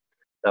back. So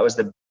that was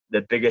the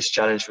biggest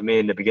challenge for me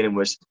in the beginning,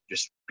 was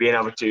just being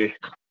able to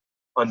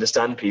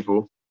understand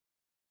people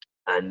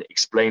and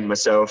explain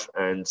myself,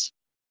 and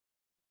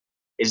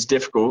it's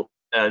difficult,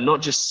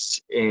 not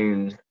just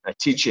in a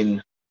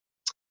teaching,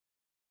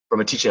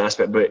 from a teaching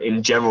aspect, but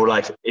in general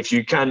life. If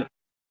you can't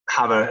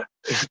have a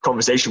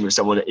conversation with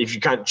someone, if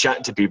you can't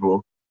chat to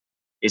people,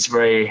 it's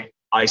very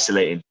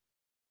isolating.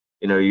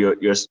 You know, you're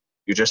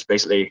just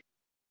basically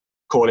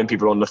calling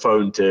people on the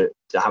phone to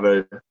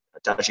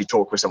actually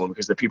talk with someone,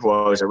 because the people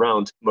I was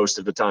around most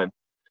of the time,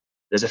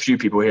 there's a few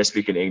people here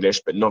speaking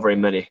English, but not very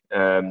many.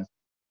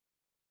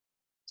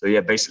 So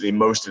yeah, basically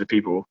most of the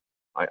people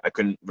I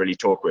couldn't really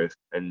talk with,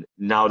 and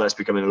now that's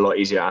becoming a lot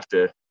easier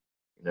after,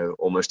 you know,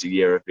 almost a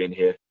year of being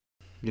here.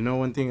 You know,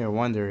 one thing I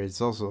wonder is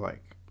also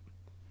like,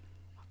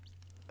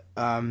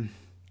 I'm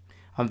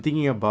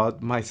thinking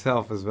about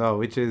myself as well,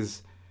 which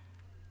is,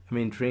 I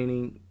mean,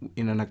 training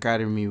in an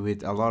academy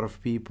with a lot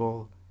of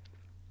people.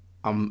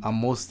 I'm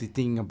mostly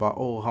thinking about,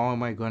 oh, how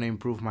am I going to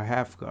improve my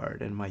half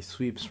guard and my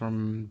sweeps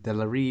from De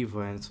La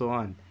Riva and so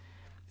on.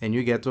 And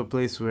you get to a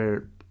place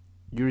where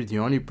you're the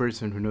only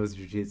person who knows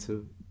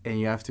jiu-jitsu, and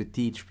you have to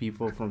teach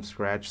people from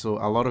scratch. So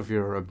a lot of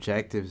your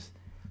objectives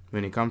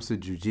when it comes to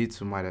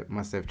jiu-jitsu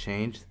must have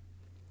changed.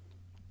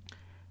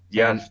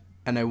 Yeah.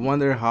 And I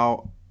wonder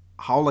how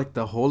like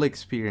the whole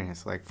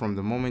experience, like from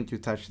the moment you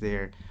touch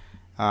there,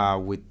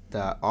 with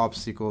the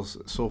obstacles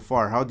so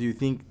far, how do you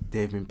think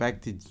they've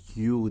impacted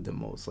you the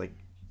most? Like,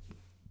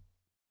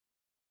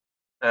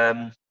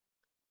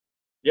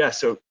 yeah,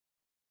 so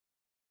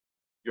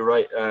you're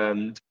right.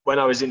 When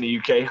I was in the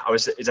UK, I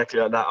was exactly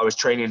like that. I was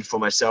training for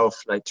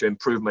myself, like to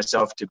improve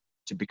myself, to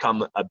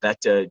become a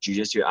better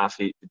jiu-jitsu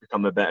athlete, to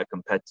become a better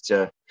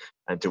competitor,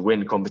 and to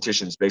win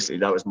competitions. Basically,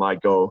 that was my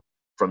goal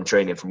from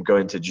training, from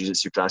going to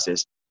jiu-jitsu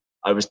classes.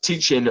 I was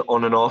teaching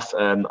on and off.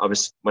 When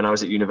I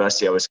was at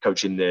university, I was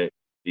coaching the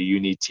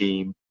uni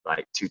team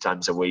like 2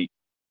 times a week,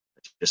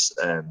 just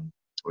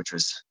which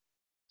was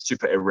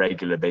super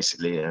irregular.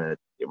 Basically,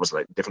 it was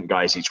like different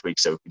guys each week,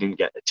 so we didn't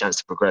get a chance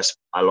to progress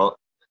a lot.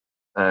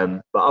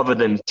 But other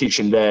than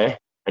teaching there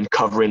and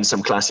covering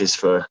some classes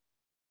for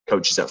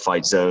coaches at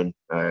Fight Zone,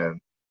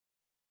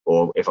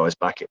 or if I was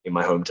back in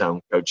my hometown,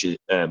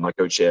 my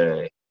coach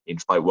in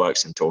Fight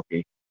Works in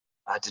Torquay,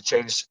 I had to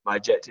change my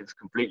objective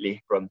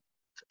completely from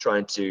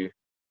trying to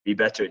be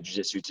better at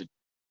jiu-jitsu to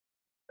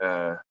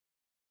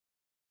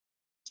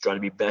trying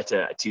to be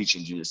better at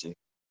teaching jiu-jitsu,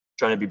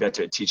 trying to be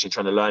better at teaching,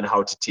 trying to learn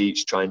how to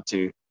teach, trying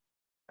to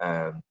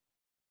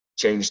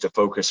change the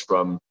focus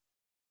from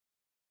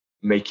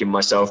making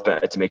myself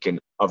better to making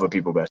other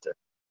people better,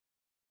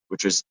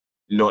 which was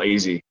not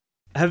easy.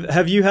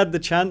 Have you had the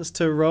chance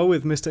to roll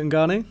with Mr.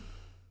 Ngannou?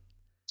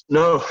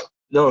 No.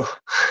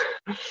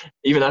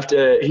 Even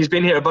after he's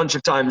been here a bunch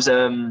of times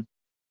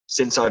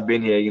since I've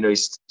been here, you know,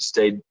 he's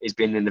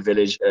been in the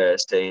village,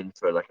 staying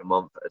for like a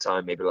month at a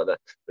time, maybe like that.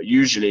 But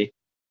usually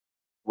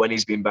when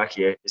he's been back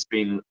here, it's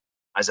been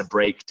as a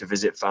break to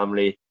visit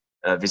family,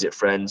 visit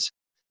friends,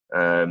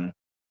 and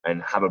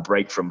have a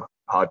break from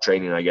hard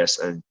training, I guess.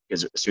 And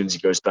because as soon as he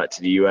goes back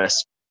to the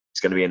US,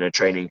 he's going to be in a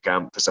training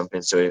camp for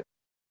something. So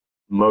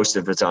most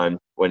of the time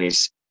when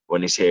he's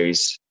here,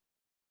 he's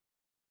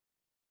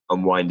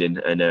unwinding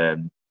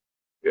and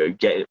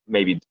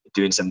maybe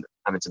having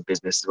some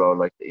business as well.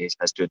 Like he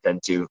has to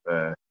attend to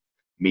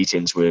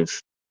meetings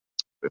with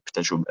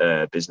potential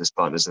business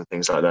partners and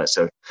things like that.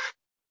 So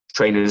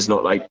training is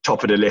not like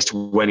top of the list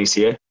when he's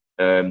here,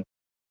 but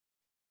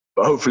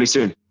hopefully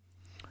soon.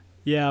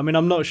 Yeah, I mean,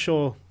 I'm not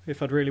sure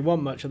if I'd really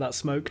want much of that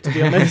smoke, to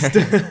be honest.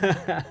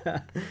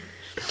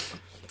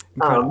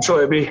 I'm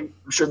sure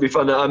it'd be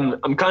fun.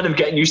 I'm kind of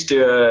getting used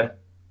to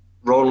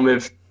rolling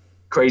with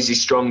crazy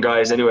strong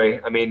guys anyway.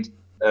 I mean,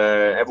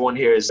 everyone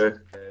here is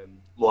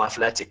more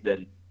athletic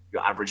than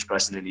your average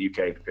person in the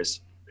UK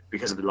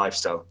because of the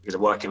lifestyle, because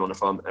of working on a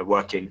farm and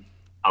working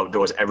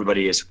outdoors.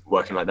 Everybody is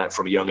working like that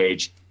from a young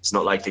age. It's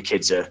not like the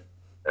kids are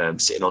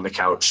sitting on the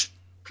couch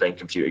playing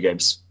computer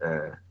games,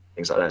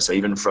 things like that. So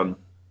even from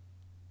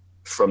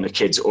the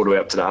kids all the way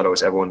up to the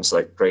adults, everyone's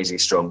like crazy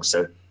strong.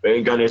 So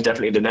Ngannou is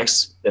definitely the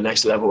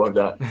next level of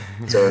that.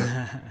 So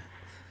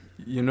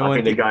you know, I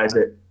think the guys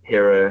that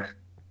here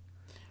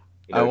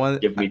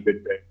give me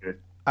good training.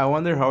 I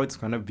wonder how it's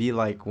gonna be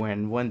like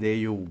when one day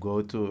you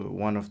go to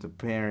one of the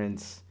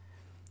parents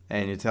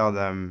and you tell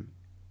them,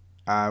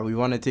 we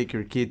want to take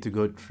your kid to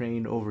go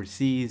train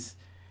overseas,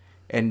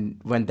 and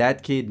when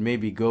that kid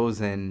maybe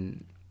goes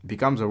and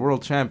becomes a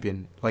world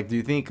champion, like, do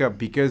you think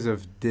because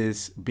of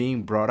this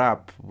being brought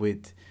up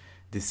with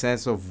the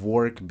sense of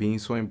work being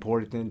so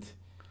important,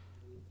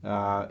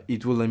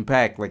 it will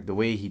impact like the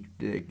way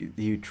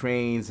he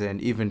trains and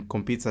even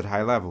competes at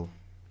high level?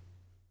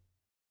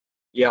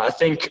 Yeah, I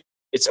think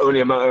it's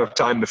only a matter of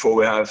time before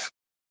we have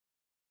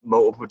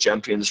multiple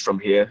champions from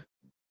here,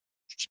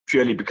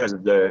 purely because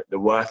of the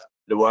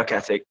work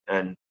ethic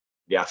and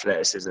the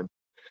athleticism,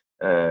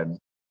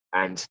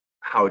 and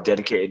how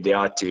dedicated they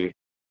are to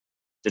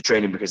the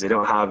training, because they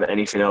don't have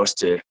anything else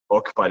to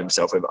occupy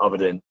themselves with other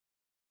than,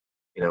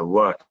 you know,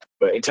 work.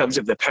 But in terms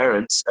of the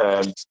parents,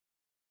 I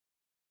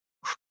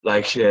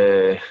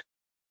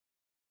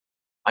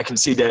can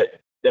see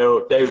that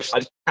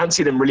I can't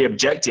see them really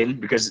objecting,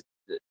 because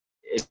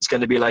it's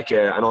going to be like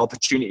an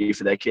opportunity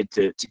for their kid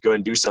to go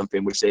and do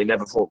something which they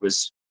never thought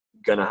was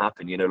going to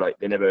happen. You know, like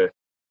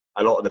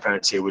a lot of the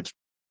parents here would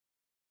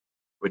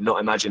not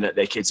imagine that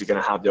their kids are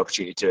going to have the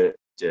opportunity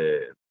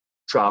to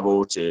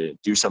travel, to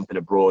do something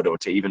abroad, or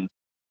to even,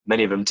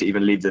 many of them, to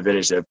even leave the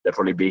village. They'll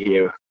probably be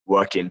here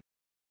working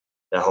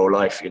their whole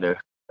life, you know.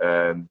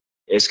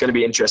 It's going to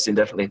be interesting,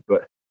 definitely,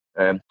 but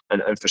and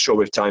for sure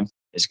with time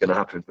it's going to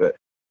happen, but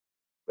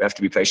we have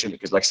to be patient,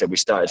 because like I said, we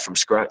started from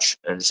scratch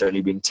and it's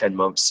only been 10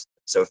 months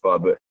so far,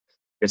 but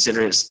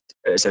considering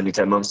it's only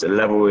 10 months, the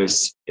level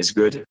is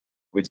good.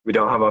 We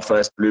don't have our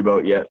first blue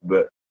belt yet,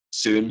 but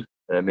soon,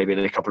 maybe in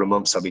a couple of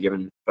months, I'll be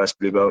given first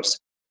blue belts.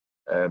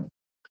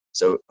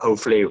 So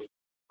hopefully,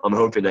 I'm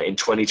hoping that in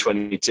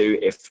 2022,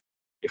 if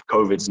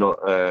COVID's not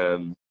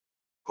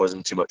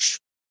causing too much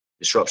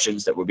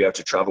disruptions, that we'll be able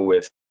to travel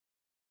with,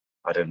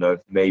 I don't know,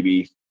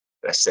 maybe,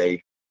 let's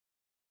say,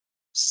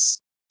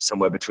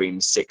 somewhere between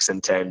 6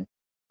 and 10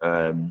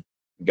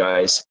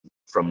 guys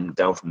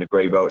down from the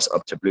grey belts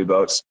up to blue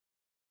belts.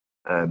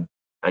 And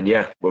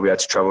yeah, we'll be able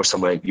to travel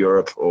somewhere in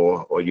Europe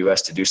or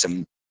US to do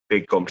some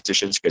big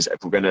competitions, because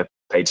if we're going to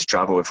pay to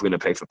travel, if we're going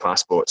to pay for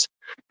passports,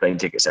 plane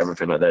tickets,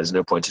 everything like that, there's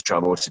no point to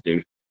travel to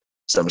do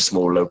some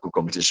small local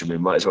competition. We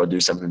might as well do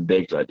something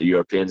big like the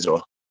Europeans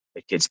or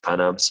the kids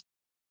Pan Ams.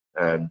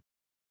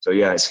 So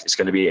yeah, it's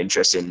going to be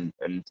interesting,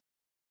 and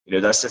you know,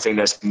 that's the thing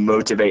that's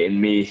motivating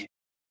me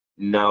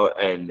now,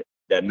 and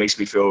that makes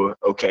me feel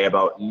okay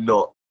about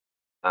not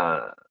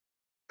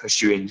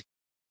pursuing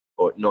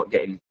or not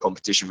getting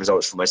competition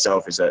results for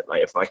myself, is that,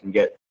 like, if I can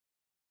get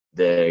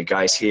the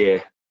guys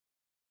here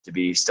to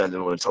be standing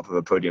on the top of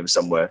a podium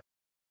somewhere,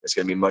 it's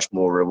going to be much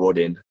more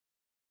rewarding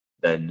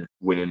than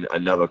winning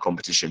another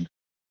competition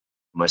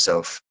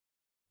myself.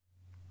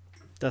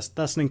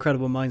 That's an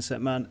incredible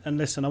mindset, man. And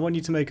listen, I want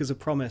you to make us a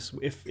promise.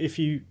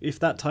 If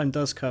that time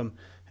does come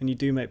and you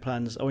do make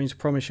plans, I want you to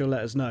promise you'll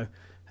let us know,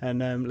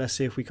 and let's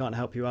see if we can't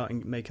help you out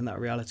in making that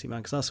reality, man.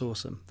 Because that's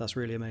awesome. That's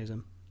really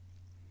amazing.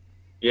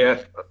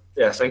 Yeah,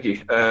 thank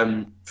you.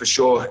 For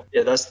sure.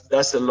 Yeah,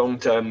 that's the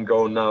long-term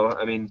goal now.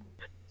 I mean,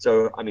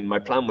 my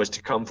plan was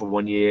to come for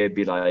 1 year,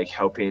 be like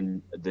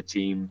helping the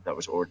team that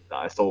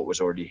I thought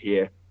was already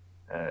here,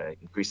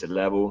 increase the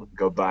level,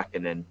 go back,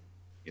 and then,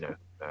 you know,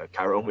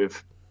 carry on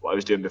with what I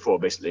was doing before,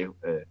 basically,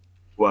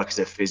 work as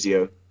a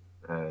physio,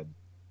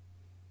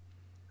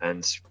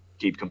 and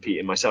keep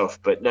competing myself.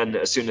 But then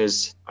as soon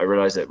as I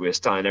realized that we're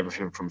starting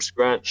everything from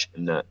scratch,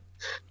 and that,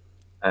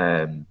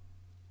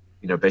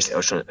 you know,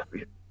 basically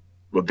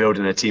we're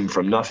building a team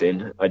from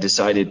nothing, I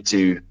decided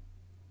to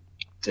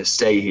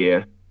stay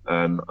here.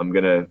 I'm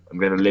gonna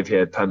live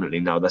here permanently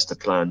now. That's the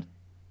plan,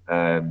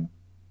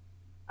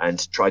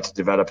 and try to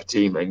develop a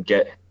team and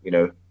get, you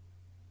know,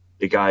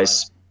 the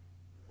guys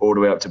all the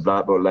way up to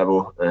black belt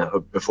level.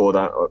 Before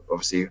that,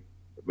 obviously,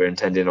 we're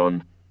intending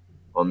on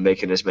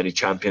making as many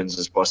champions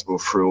as possible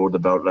through all the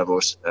belt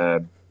levels.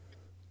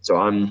 So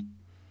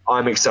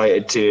I'm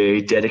excited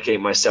to dedicate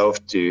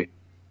myself to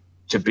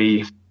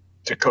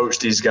coach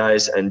these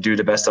guys and do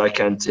the best I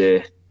can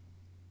to,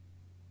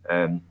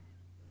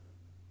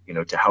 you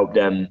know, to help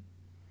them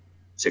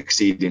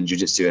succeed in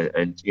jiu-jitsu,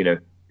 and you know,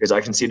 because I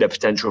can see the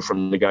potential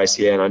from the guys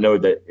here, and I know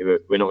that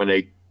we're not going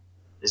to.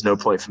 There's no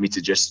point for me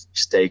to just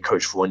stay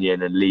coach for 1 year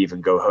and then leave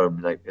and go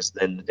home, like, because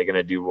then they're going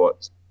to do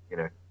what, you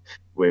know,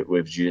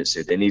 with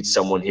jiu-jitsu. They need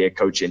someone here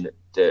coaching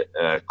to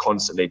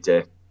constantly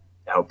to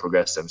help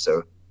progress them.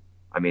 So,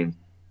 I mean,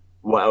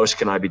 what else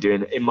can I be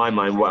doing? In my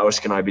mind, what else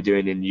can I be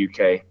doing in the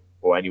UK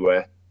or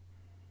anywhere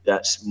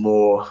that's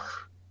more,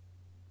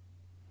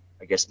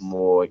 I guess,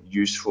 more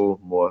useful,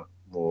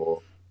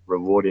 more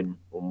rewarding,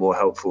 or more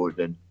helpful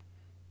than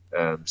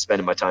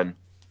spending my time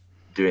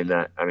doing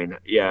that? I mean,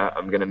 yeah,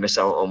 I'm gonna miss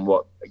out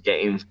on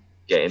getting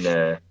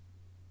the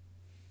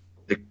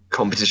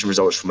competition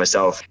results for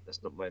myself.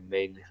 That's not my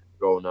main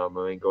goal now.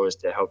 My main goal is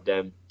to help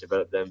them,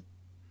 develop them.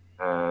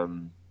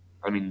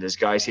 I mean, there's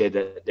guys here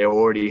that they're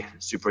already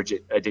super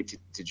addicted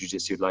to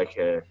jiu-jitsu,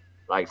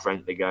 like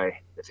Frank, the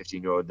guy, the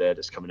 15-year-old there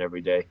that's coming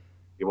every day.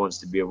 He wants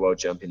to be a world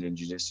champion in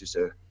jiu-jitsu,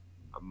 so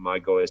my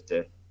goal is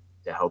to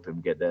help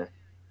him get there,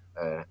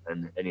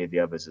 and any of the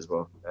others as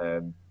well.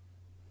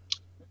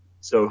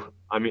 So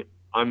I mean,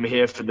 I'm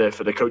here for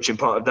the coaching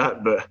part of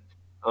that, but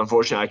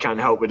unfortunately I can't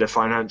help with the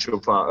financial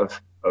part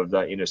of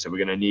that, you know. So we're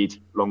going to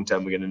need, long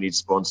term, we're going to need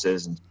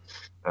sponsors and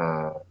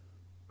I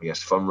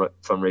guess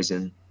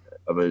fundraising,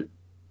 other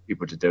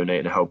people to donate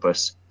and help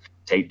us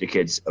take the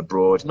kids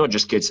abroad. Not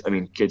just kids, I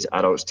mean kids,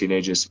 adults,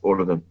 teenagers, all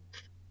of them.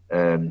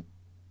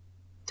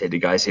 Take the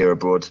guys here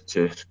abroad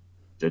to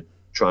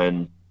try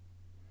and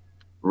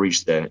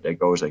reach their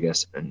goals, I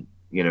guess, and,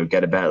 you know,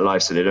 get a better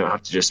life, so they don't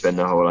have to just spend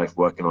their whole life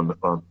working on the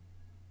farm.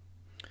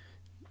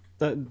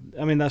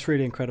 I mean, that's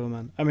really incredible,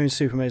 man. I mean, it's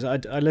super amazing.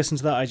 I listen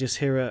to that, I just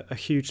hear a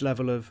huge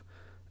level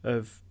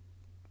of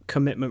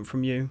commitment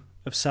from you,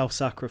 of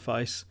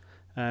self-sacrifice,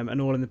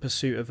 and all in the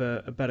pursuit of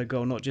a better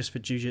goal, not just for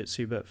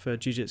jiu-jitsu, but for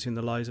jiu-jitsu in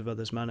the lives of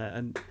others, man.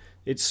 And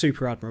it's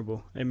super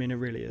admirable. I mean, it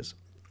really is.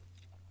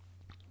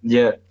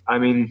 Yeah, I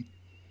mean,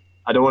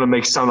 I don't want to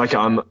make it sound like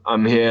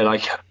I'm here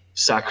like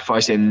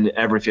sacrificing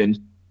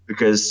everything,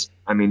 because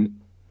I mean,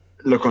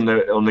 look, on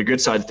the good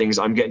side of things,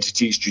 I'm getting to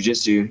teach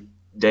jiu-jitsu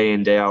day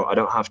in, day out. I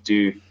don't have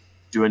to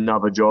do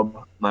another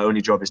job. My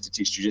only job is to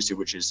teach jiu-jitsu,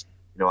 which is,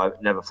 I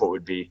never thought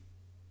would be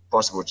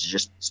possible to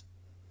just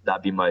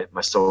that be my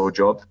sole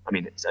job. I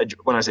mean,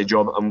 when I say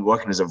job, I'm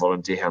working as a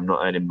volunteer. I'm not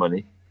earning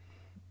money,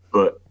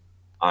 but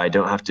I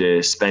don't have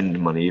to spend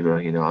money either.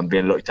 I'm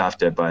being looked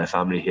after by a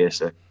family here,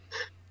 so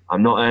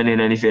I'm not earning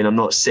anything. I'm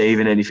not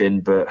saving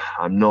anything, but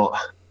I'm not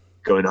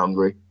going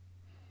hungry.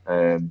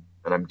 And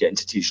I'm getting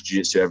to teach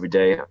jiu-jitsu every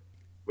day.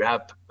 We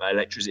have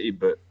electricity,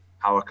 but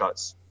power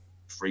cuts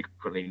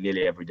frequently,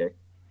 nearly every day.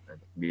 It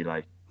can be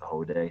like the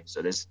whole day.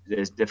 So there's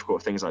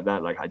difficult things like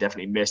that. Like, I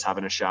definitely miss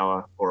having a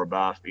shower or a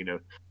bath. I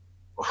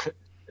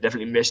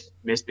definitely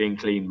miss being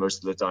clean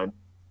most of the time.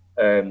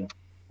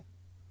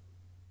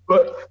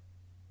 But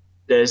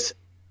there's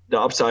the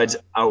upsides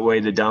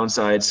outweigh the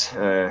downsides.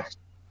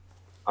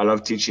 I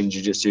love teaching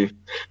jiu-jitsu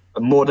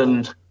more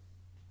than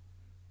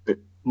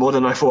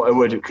I thought I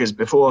would, because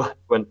before,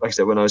 when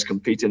I was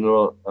competing a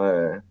lot,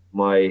 I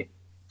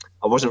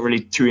wasn't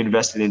really too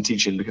invested in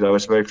teaching because I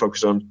was very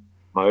focused on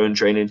my own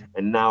training.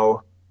 And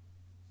now,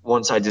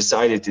 once I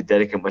decided to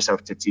dedicate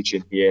myself to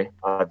teaching here,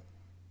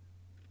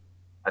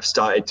 I've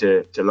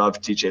started to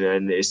love teaching,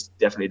 and it's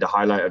definitely the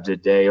highlight of the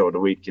day or the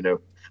week.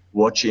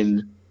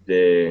 Watching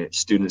the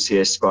students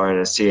here sparring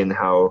and seeing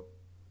how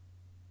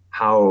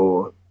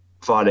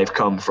far they've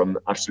come from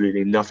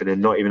absolutely nothing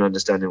and not even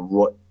understanding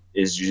what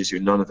is jiu-jitsu,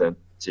 none of them,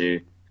 to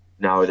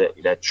now that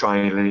they're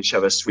triangling each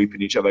other,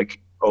 sweeping each other,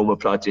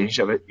 omoplating each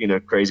other,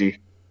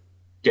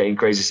 getting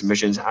crazy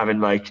submissions, having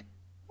like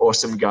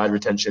awesome guard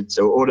retention.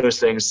 So all those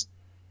things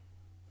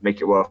make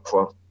it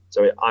worthwhile.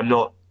 So I'm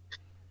not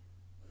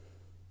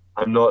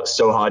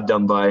so hard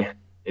done by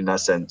in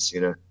that sense,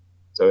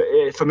 So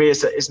for me,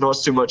 it's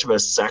not too much of a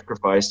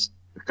sacrifice,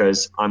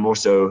 because I'm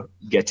also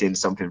getting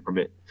something from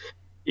it.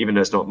 Even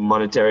though it's not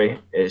monetary,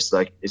 it's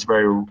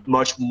very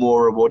much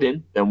more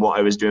rewarding than what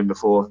I was doing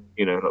before,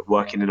 like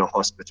working in a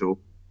hospital,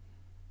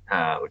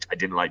 which I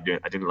didn't like doing.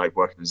 I didn't like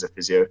working as a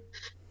physio.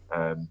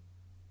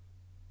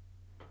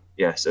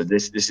 So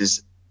this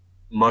is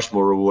much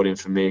more rewarding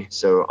for me.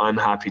 So I'm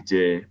happy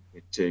to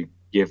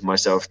give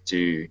myself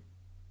to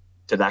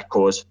that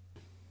cause.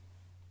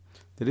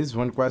 There is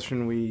one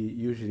question we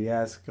usually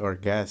ask our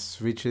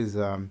guests, which is,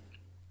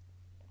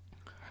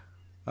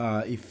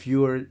 if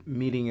you were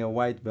meeting a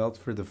white belt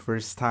for the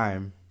first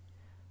time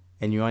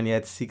and you only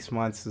had 6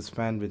 months to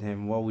spend with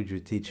him, what would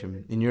you teach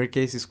him? In your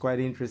case, it's quite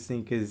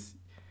interesting because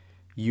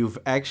you've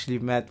actually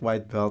met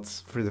white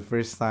belts for the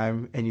first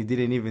time and you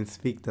didn't even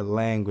speak the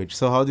language.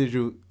 So how did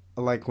you,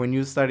 when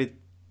you started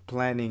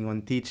planning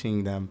on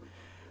teaching them,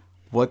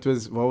 what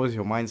was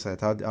your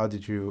mindset? How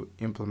did you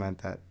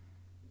implement that?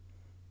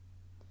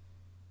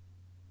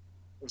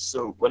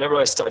 So whenever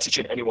I start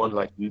teaching anyone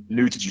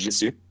new to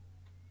jiu-jitsu,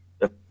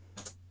 the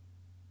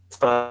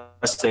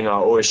first thing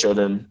I'll always show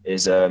them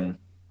is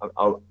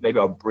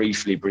I'll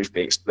briefly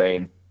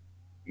explain,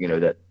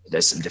 that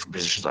there's some different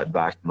positions like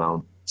back,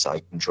 mount,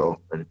 side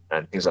control, and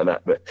things like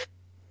that. But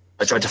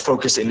I try to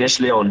focus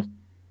initially on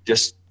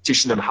just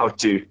teaching them how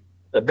to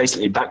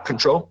basically back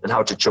control and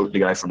how to choke the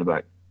guy from the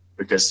back,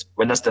 because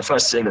when that's the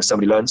first thing that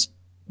somebody learns,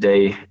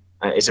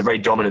 it's a very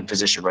dominant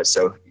position, right?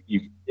 So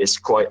it's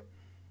quite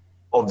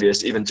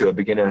obvious even to a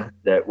beginner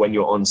that when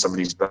you're on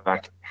somebody's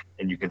back,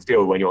 and you can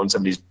feel when you're on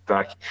somebody's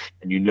back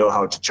and you know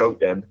how to choke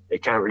them, they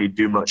can't really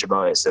do much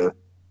about it. So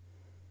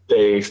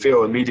they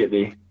feel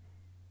immediately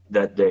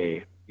that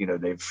they've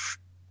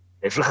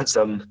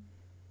learned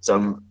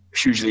some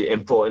hugely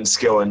important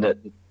skill, and that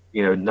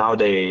now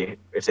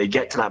if they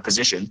get to that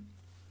position,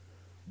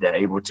 they're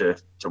able to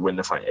win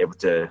the fight, able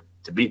to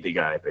beat the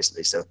guy,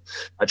 basically. So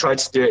I try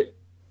to do it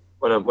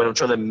when I'm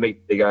trying to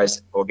make the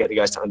guys or get the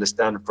guys to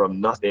understand from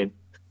nothing.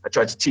 I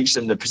try to teach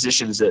them the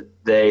positions that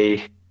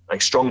they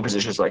like, strong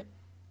positions like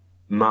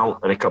mount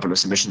and a couple of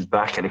submissions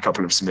back and a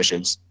couple of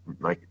submissions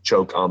like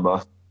choke,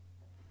 armbar,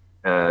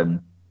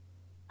 and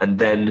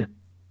then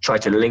try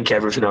to link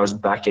everything else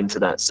back into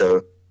that.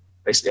 So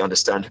basically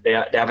understand they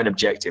have an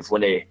objective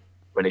when they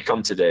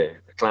come to the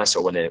class,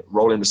 or when they're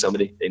rolling with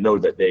somebody, they know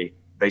that they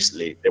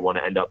want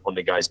to end up on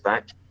the guy's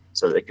back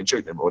so that they can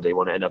choke them, or they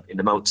want to end up in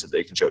the mount so that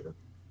they can choke them.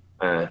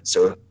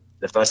 So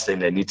the first thing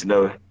they need to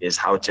know is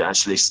how to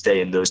actually stay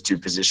in those two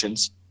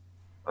positions.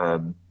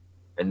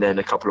 And then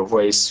a couple of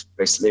ways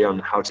basically on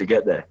how to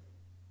get there.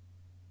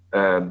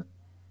 And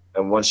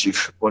once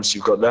you've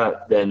got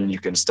that, then you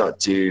can start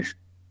to,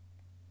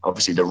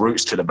 obviously the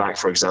routes to the back,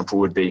 for example,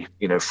 would be,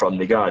 from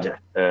the guard,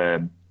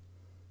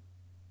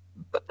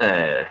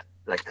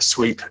 like a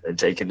sweep and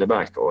take in the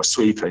back, or a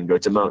sweep and go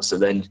to mount. So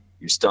then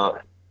you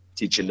start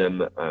teaching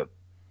them a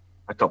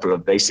couple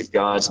of basic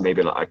guards,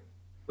 maybe like a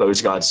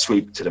close guard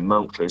sweep to the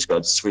mount, close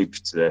guard sweep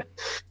to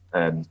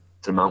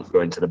the mount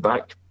going to the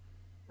back.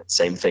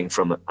 Same thing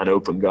from an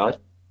open guard.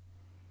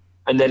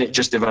 And then it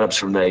just develops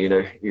from there.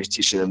 You're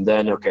teaching them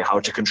then, okay, how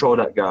to control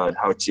that guard,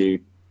 how to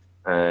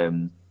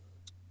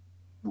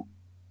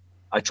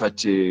I try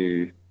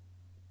to,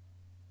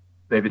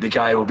 maybe the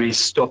guy will be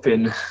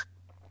stopping,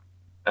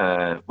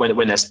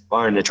 when they're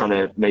sparring, they're trying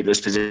to make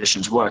those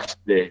positions work.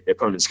 The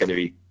opponent's going to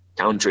be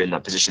countering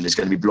that position. Is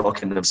going to be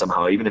blocking them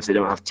somehow. Even if they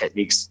don't have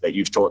techniques that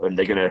you've taught them,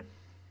 they're going to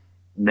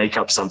make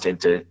up something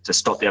to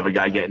stop the other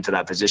guy getting to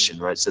that position,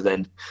 right? So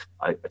then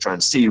I try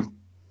and see,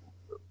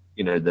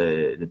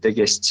 the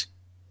biggest,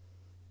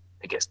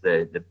 I guess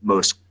the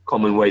most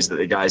common ways that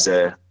the guys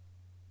are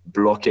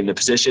blocking the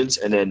positions,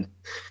 and then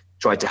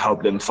try to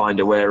help them find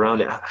a way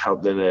around it,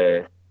 help them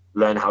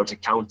learn how to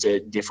counter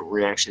different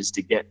reactions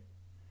to get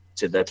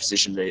to their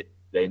position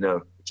they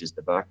know, which is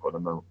the back or the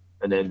mount.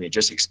 And then it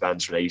just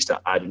expands from there. You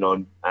start adding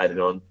on,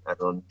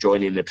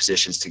 joining the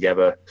positions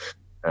together,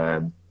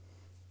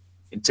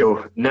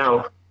 until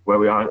now, where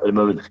we are at the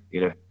moment,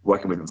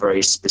 working with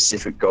very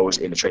specific goals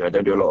in the training. I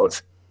don't do a lot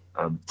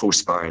of full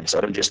sparring. So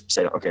I don't just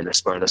say, okay, let's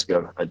spar, let's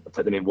go. I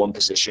put them in one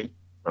position.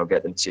 I'll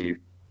give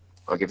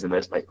them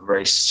a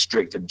very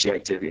strict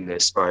objective in their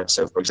sparring.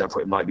 So for example,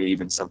 it might be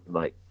even something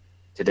like,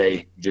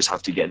 today you just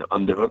have to get an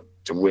underhook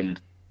to win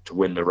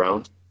the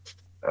round.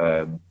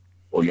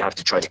 Or you have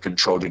to try to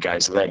control the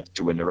guy's leg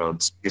to win the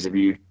round. Because if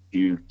you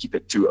keep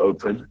it too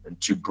open and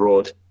too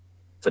broad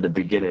for the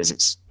beginners,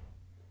 it's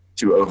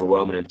too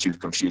overwhelming and too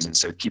confusing.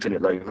 So keeping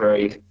it like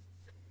very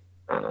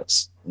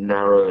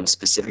narrow and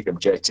specific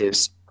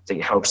objectives, I think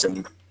it helps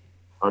them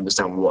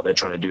understand what they're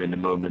trying to do in the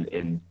moment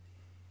in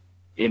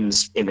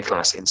the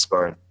class, in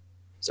sparring.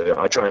 So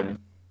I try and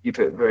keep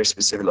it very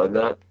specific like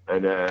that.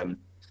 And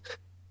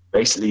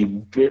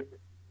basically,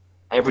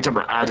 every time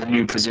I add a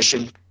new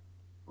position,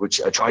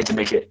 which I try to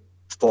make it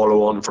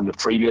follow on from the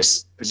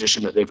previous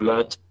position that they've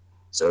learned.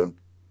 So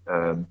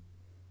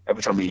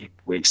every time we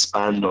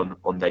expand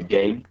on their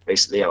game,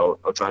 basically I'll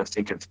try and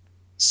think of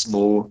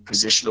small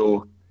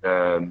positional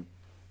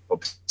or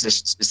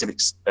specific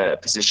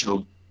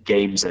positional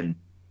games and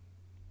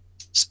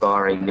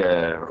sparring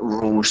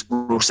rule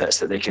sets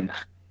that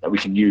we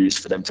can use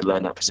for them to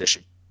learn that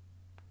position.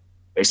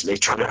 Basically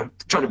trying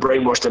to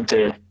brainwash them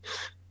to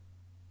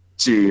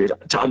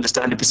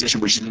understand the position,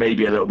 which is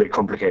maybe a little bit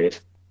complicated.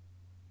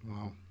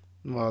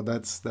 Wow,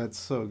 that's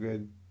so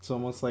good. It's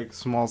almost like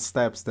small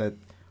steps that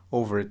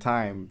over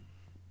time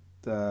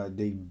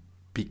they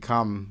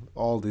become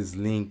all these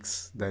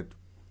links that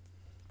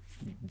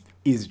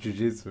is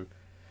jiu-jitsu.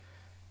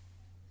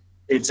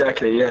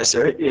 Exactly, yeah.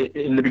 So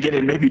in the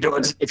beginning, maybe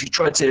if you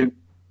try to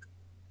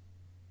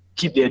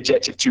keep the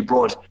objective too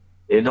broad,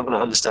 you're not going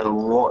to understand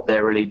what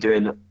they're really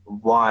doing,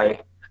 why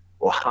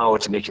or how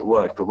to make it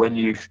work. But when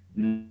you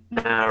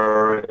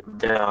narrow it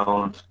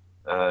down,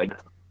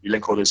 you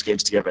link all those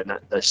games together, and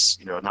that's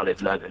now they've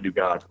learned a new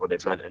guard or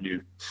they've learned a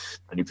new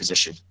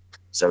position.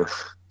 So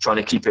trying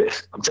to keep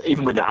it,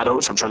 even with the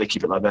adults, I'm trying to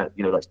keep it like that.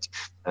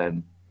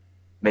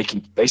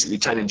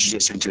 Turning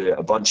jiu-jitsu into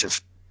a bunch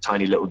of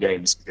tiny little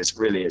games, because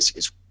really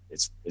it's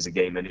a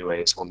game anyway.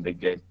 It's one big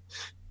game.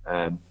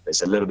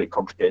 It's a little bit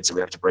complicated, so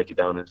we have to break it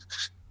down and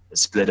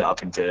split it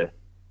up into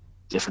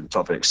different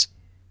topics.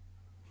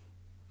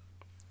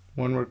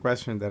 One more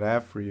question that I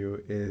have for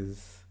you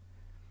is,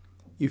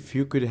 if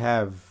you could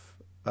have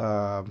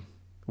a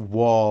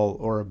wall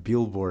or a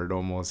billboard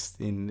almost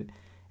in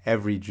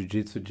every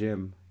jiu-jitsu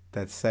gym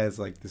that says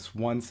like this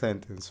one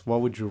sentence,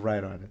 what would you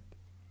write on it?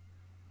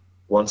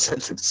 One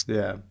sentence?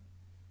 Yeah.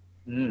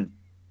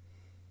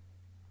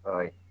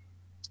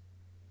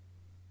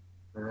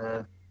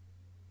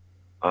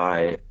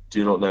 I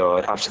do not know.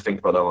 I'd have to think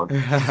about that one.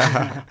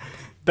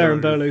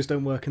 Berimbolos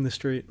don't work in the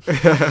street.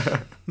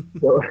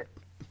 No,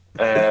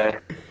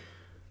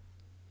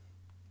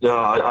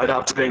 I'd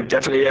have to think,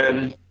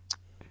 definitely,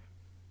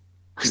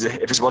 because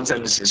if it's one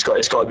sentence, it's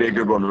got to be a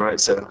good one, right?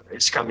 So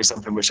it can't be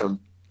something which I'm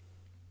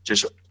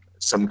just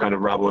some kind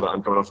of rabble that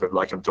I'm coming off with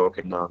like I'm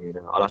talking now.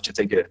 I'll have to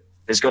think it.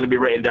 It's going to be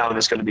written down.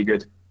 It's going to be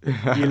good.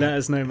 You let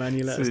us know, man.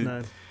 You let us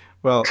know.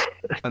 Well,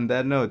 on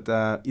that note,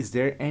 is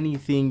there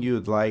anything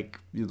you'd like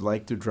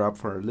to drop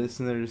for our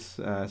listeners,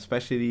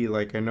 especially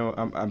like I know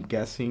I'm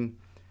guessing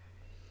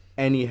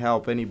any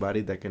help,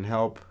 anybody that can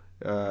help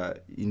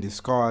in this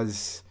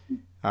cause,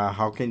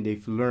 how can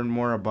they learn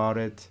more about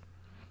it?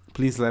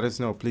 Please let us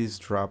know. Please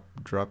drop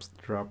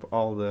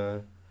all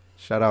the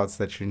shout outs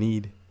that you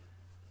need.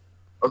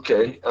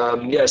 Okay.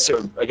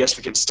 So I guess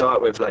we can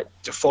start with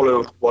to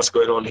follow what's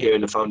going on here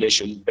in the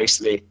foundation.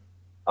 Basically,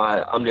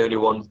 I'm the only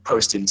one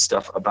posting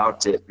stuff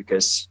about it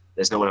because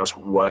there's no one else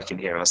working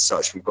here as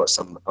such. We've got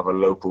some other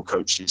local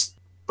coaches,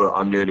 but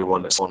I'm the only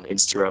one that's on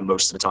Instagram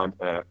most of the time,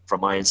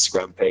 from my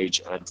Instagram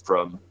page, and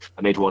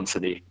I made one for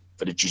the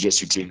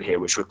jiu-jitsu team here,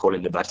 which we're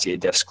calling the Batier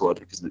Death Squad,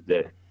 because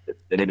the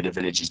name of the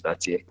village is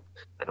Batier,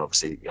 and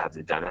obviously you have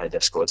the Danaher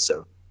Death Squad.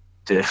 So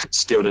to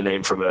steal the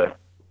name from a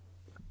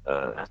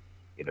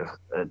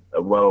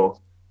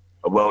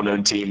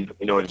well-known team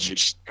in order to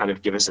just kind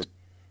of give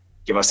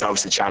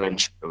ourselves the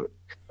challenge.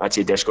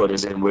 Batier Death Squad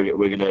is in, we're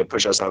going to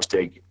push ourselves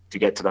to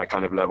get to that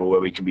kind of level where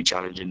we can be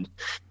challenging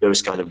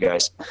those kind of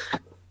guys.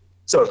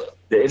 So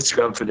the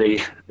Instagram for the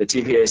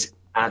team here is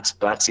at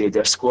Batier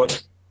Death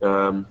Squad.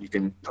 You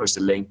can post a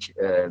link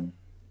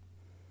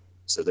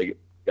so the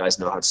guys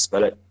know how to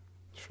spell it.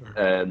 Sure.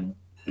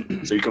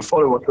 So you can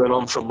follow what's going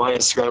on from my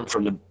Instagram,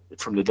 from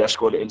the Deaf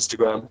Squad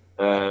Instagram.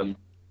 In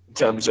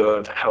terms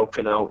of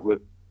helping out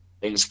with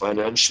things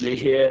financially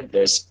here,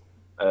 there's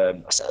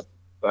I set up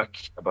back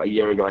about a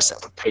year ago. I set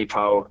up a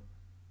PayPal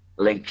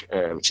link,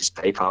 which is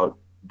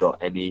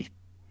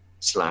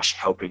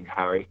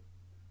paypal.me/helpingharry.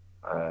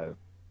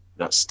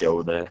 That's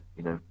still there,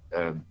 to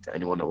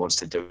anyone that wants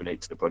to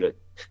donate to the project.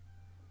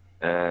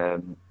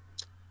 In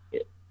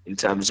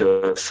terms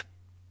of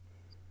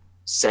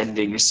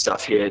sending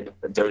stuff here,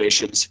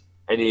 donations,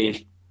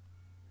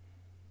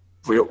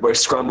 where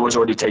Scramble was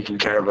already taking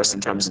care of us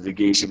in terms of the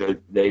geese.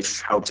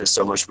 They've helped us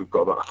so much. We've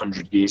got about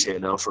 100 geese here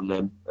now from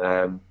them.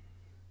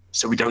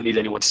 So we don't need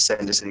anyone to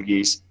send us any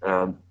geese.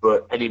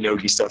 But any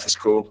no-gi stuff is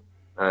cool.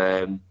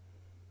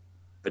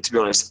 But to be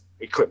honest,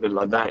 equipment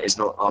like that is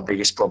not our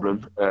biggest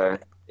problem.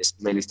 It's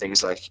mainly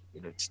things like,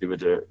 to do with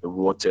the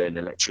water and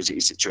electricity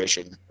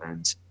situation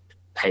and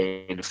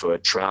paying for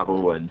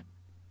travel and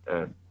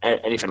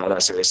anything like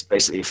that. So it's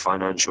basically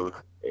financial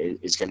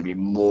is going to be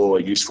more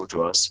useful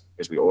to us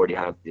because we already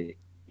have the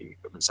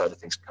equipment side of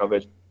things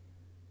covered.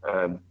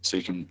 So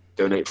you can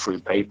donate through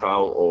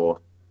PayPal or.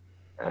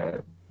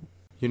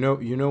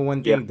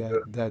 One thing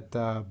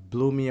that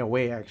blew me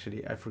away,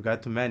 actually, I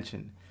forgot to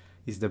mention,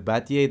 is the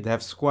Battier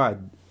Deaf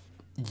Squad.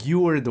 You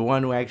were the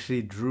one who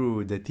actually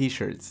drew the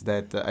T-shirts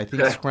that I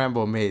think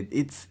Scramble made.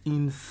 It's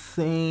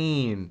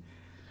insane.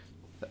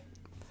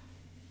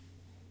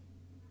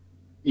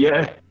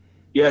 Yeah.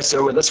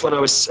 So that's when I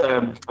was.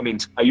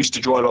 I used to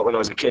draw a lot when I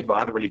was a kid, but I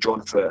haven't really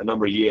drawn for a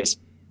number of years.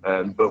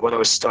 But when I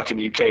was stuck in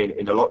the UK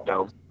in the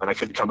lockdown and I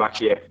couldn't come back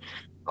here,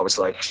 I was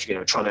like,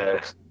 trying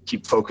to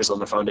keep focus on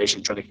the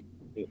foundation, trying to,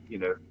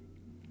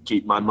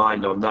 keep my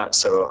mind on that.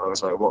 So I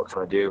was like, what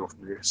can I do?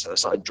 So I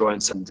started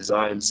drawing some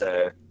designs.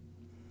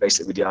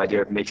 Basically with the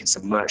idea of making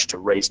some merch to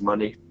raise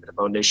money for the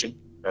foundation.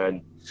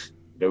 And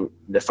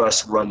the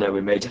first run that we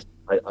made,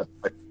 I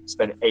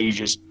spent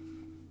ages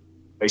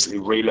basically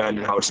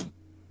relearning how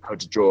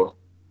to draw.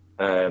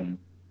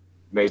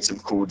 Made some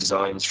cool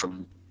designs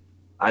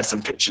I had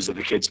some pictures of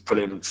the kids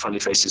pulling funny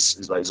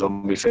faces, like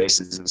zombie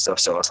faces and stuff.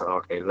 So I was like,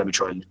 okay, let me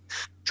try and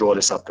draw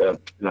this up,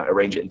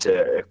 arrange it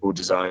into a cool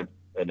design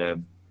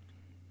and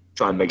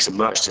try and make some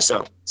merch to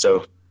sell.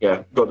 So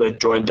yeah, got the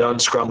drawing done.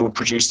 Scramble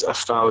produced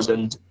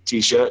 1,000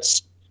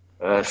 T-shirts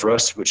for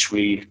us, which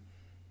we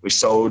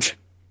sold.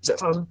 Is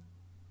that 1,000?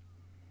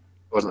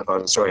 It wasn't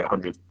 1,000. Sorry,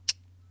 100.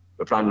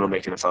 We're planning on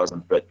making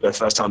 1,000, but the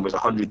first time was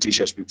 100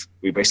 T-shirts.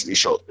 We basically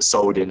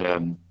sold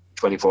in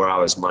 24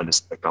 hours,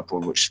 minus a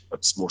couple which are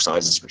small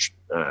sizes, which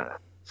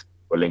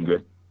were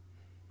lingering.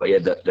 But yeah,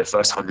 the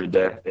first 100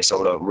 there, they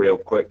sold out real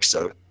quick.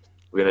 So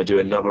we're going to do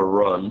another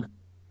run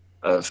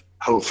of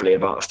hopefully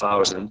about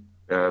 1,000,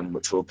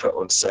 which we'll put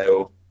on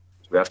sale.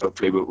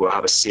 Hopefully we'll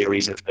have a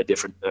series of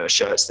different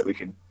shirts that we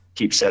can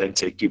keep selling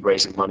to keep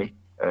raising money.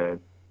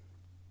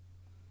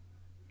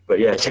 But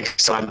yeah, it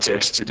takes time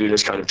to do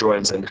this kind of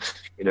drawings. And,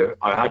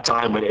 I had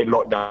time in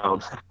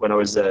lockdown when I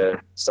was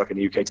stuck in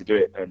the UK to do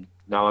it. And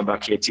now I'm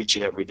back here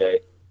teaching every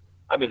day.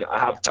 I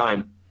have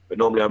time, but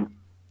normally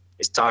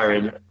it's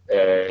tiring.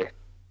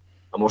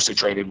 I'm also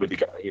training with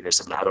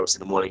some of the adults in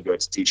the morning, going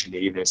to teach in the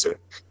evening. So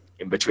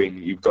in between,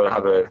 you've got to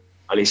have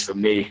at least for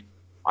me,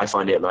 I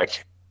find it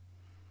like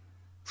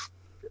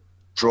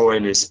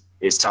drawing is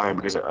tiring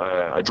because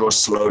I draw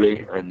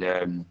slowly and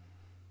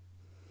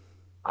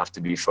I have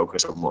to be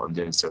focused on what I'm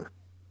doing. So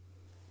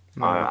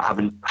I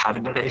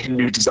haven't done any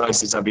new designs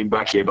since I've been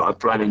back here, but I'm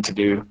planning to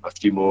do a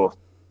few more,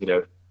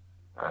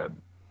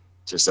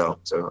 to sell.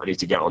 So I need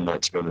to get on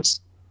that, to be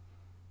honest.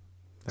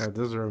 Yeah,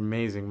 those are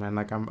amazing, man.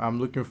 Like I'm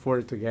looking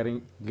forward to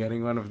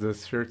getting one of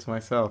those shirts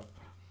myself.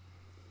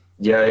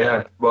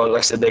 Yeah. Well, like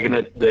I said,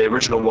 the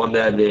original one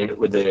there,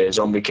 with the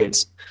zombie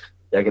kids,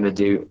 we're gonna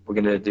do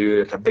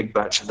like a big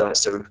batch of that.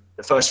 So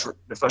the first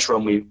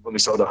run when we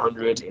sold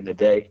 100 in a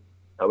day,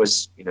 that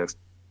was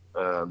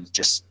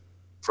just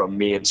from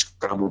me and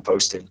Scramble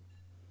posting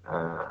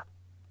the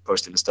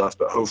stuff.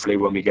 But hopefully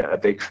when we get a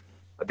big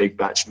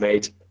batch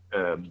made,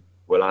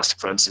 we'll ask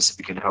Francis if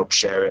he can help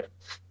share it.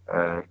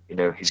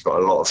 He's got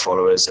a lot of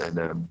followers,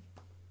 and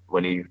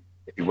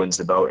if he wins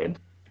the belt in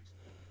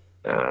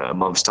a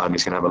month's time,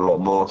 he's gonna have a lot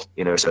more.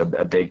 So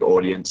a big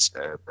audience,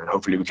 and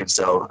hopefully we can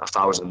sell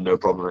 1,000 no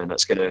problem. And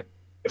that's gonna,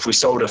 if we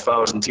sold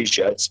 1,000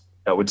 T-shirts,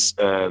 that would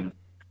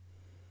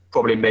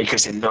probably make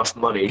us enough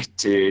money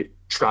to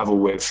travel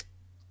with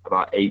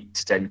about 8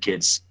 to 10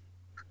 kids.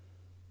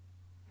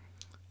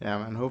 Yeah,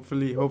 man.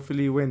 Hopefully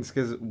he wins.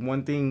 Because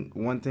one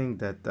thing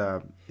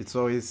that it's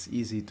always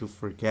easy to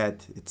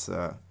forget.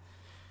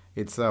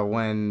 It's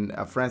when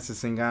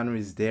Francis Ngannou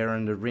is there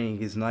in the ring,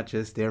 he's not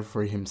just there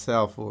for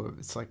himself. Or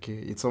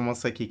it's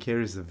almost like he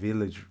carries the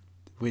village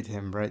with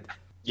him, right?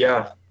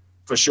 Yeah,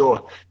 for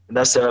sure. And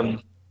that's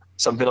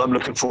something I'm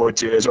looking forward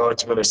to as well.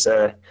 To be honest,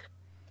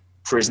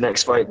 for his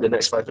next fight, the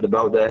next fight for the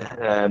belt there,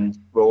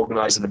 we're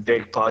organising a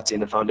big party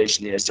in the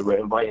foundation here. So we're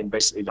inviting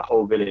basically the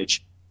whole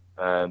village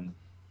to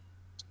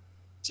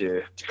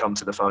come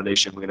to the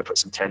foundation. We're going to put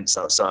some tents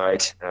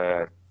outside.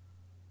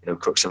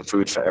 cook some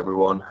food for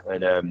everyone,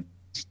 and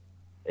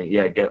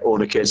yeah, get all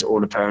the kids, all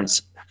the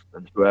parents,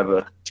 and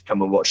whoever to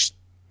come and watch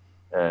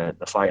the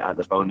fight at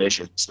the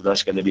foundation. So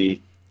that'll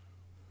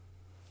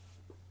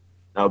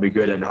be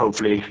good, and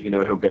hopefully,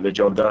 he'll get the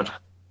job done.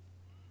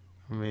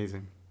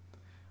 Amazing.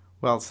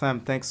 Well, Sam,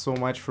 thanks so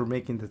much for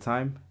making the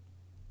time.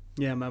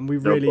 Yeah, man, we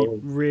No really,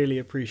 problem. really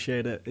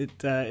appreciate it.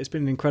 It's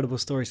been an incredible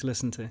story to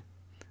listen to.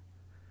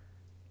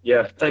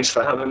 Yeah, thanks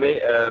for having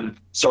me.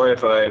 Sorry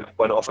if I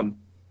went off on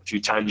a few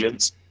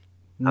tangents.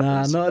 Nah,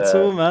 Happens. not at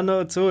all, man.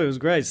 Not at all. It was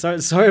great.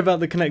 Sorry about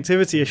the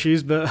connectivity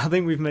issues, but I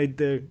think we've made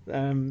do.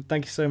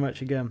 Thank you so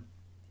much again.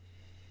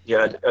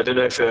 Yeah, I don't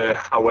know if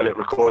how well it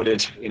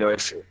recorded.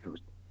 If it was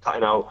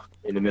cutting out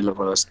in the middle of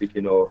when I was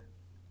speaking or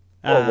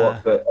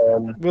what. But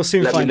We'll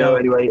soon let me find know out.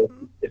 anyway.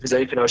 If there's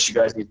anything else you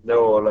guys need to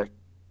know, or like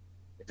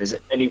if there's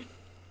any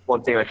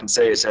one thing I can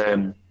say is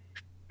if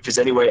there's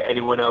any way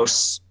anyone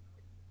else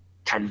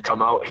can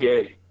come out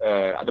here.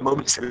 At the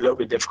moment, it's a little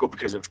bit difficult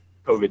because of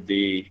COVID.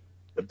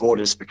 The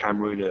borders for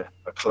Cameroon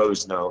are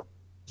closed now.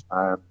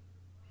 The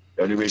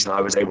only reason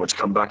I was able to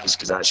come back is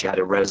because I actually had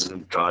a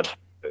resident card,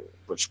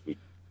 which we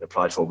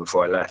applied for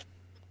before I left.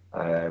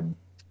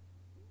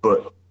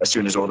 But as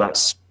soon as all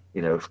that's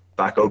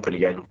back open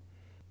again,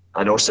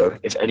 and also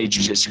if any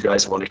jiu-jitsu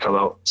guys want to come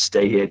out,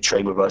 stay here,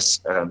 train with us,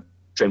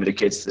 train with the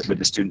kids, with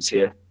the students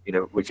here,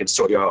 we can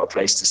sort you out a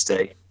place to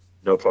stay,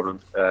 no problem.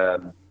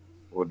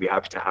 We'd be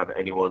happy to have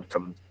anyone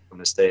come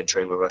and stay and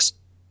train with us.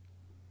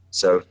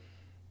 So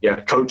yeah,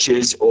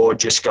 coaches or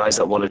just guys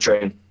that want to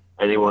train,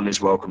 anyone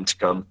is welcome to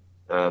come.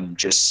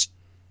 Just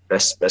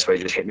best way,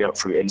 just hit me up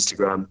through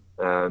Instagram,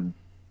 and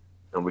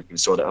we can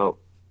sort it out.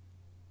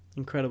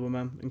 Incredible,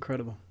 man.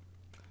 Incredible.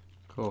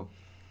 Cool.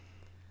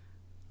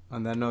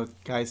 On that note,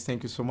 guys,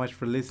 thank you so much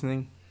for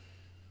listening.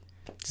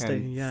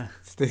 And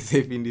stay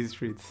safe in these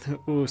streets.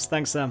 Ooh,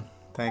 thanks, Sam.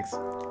 Thanks.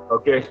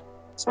 Okay,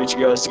 speak to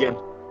you guys again.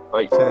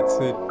 Bye. Chat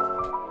soon.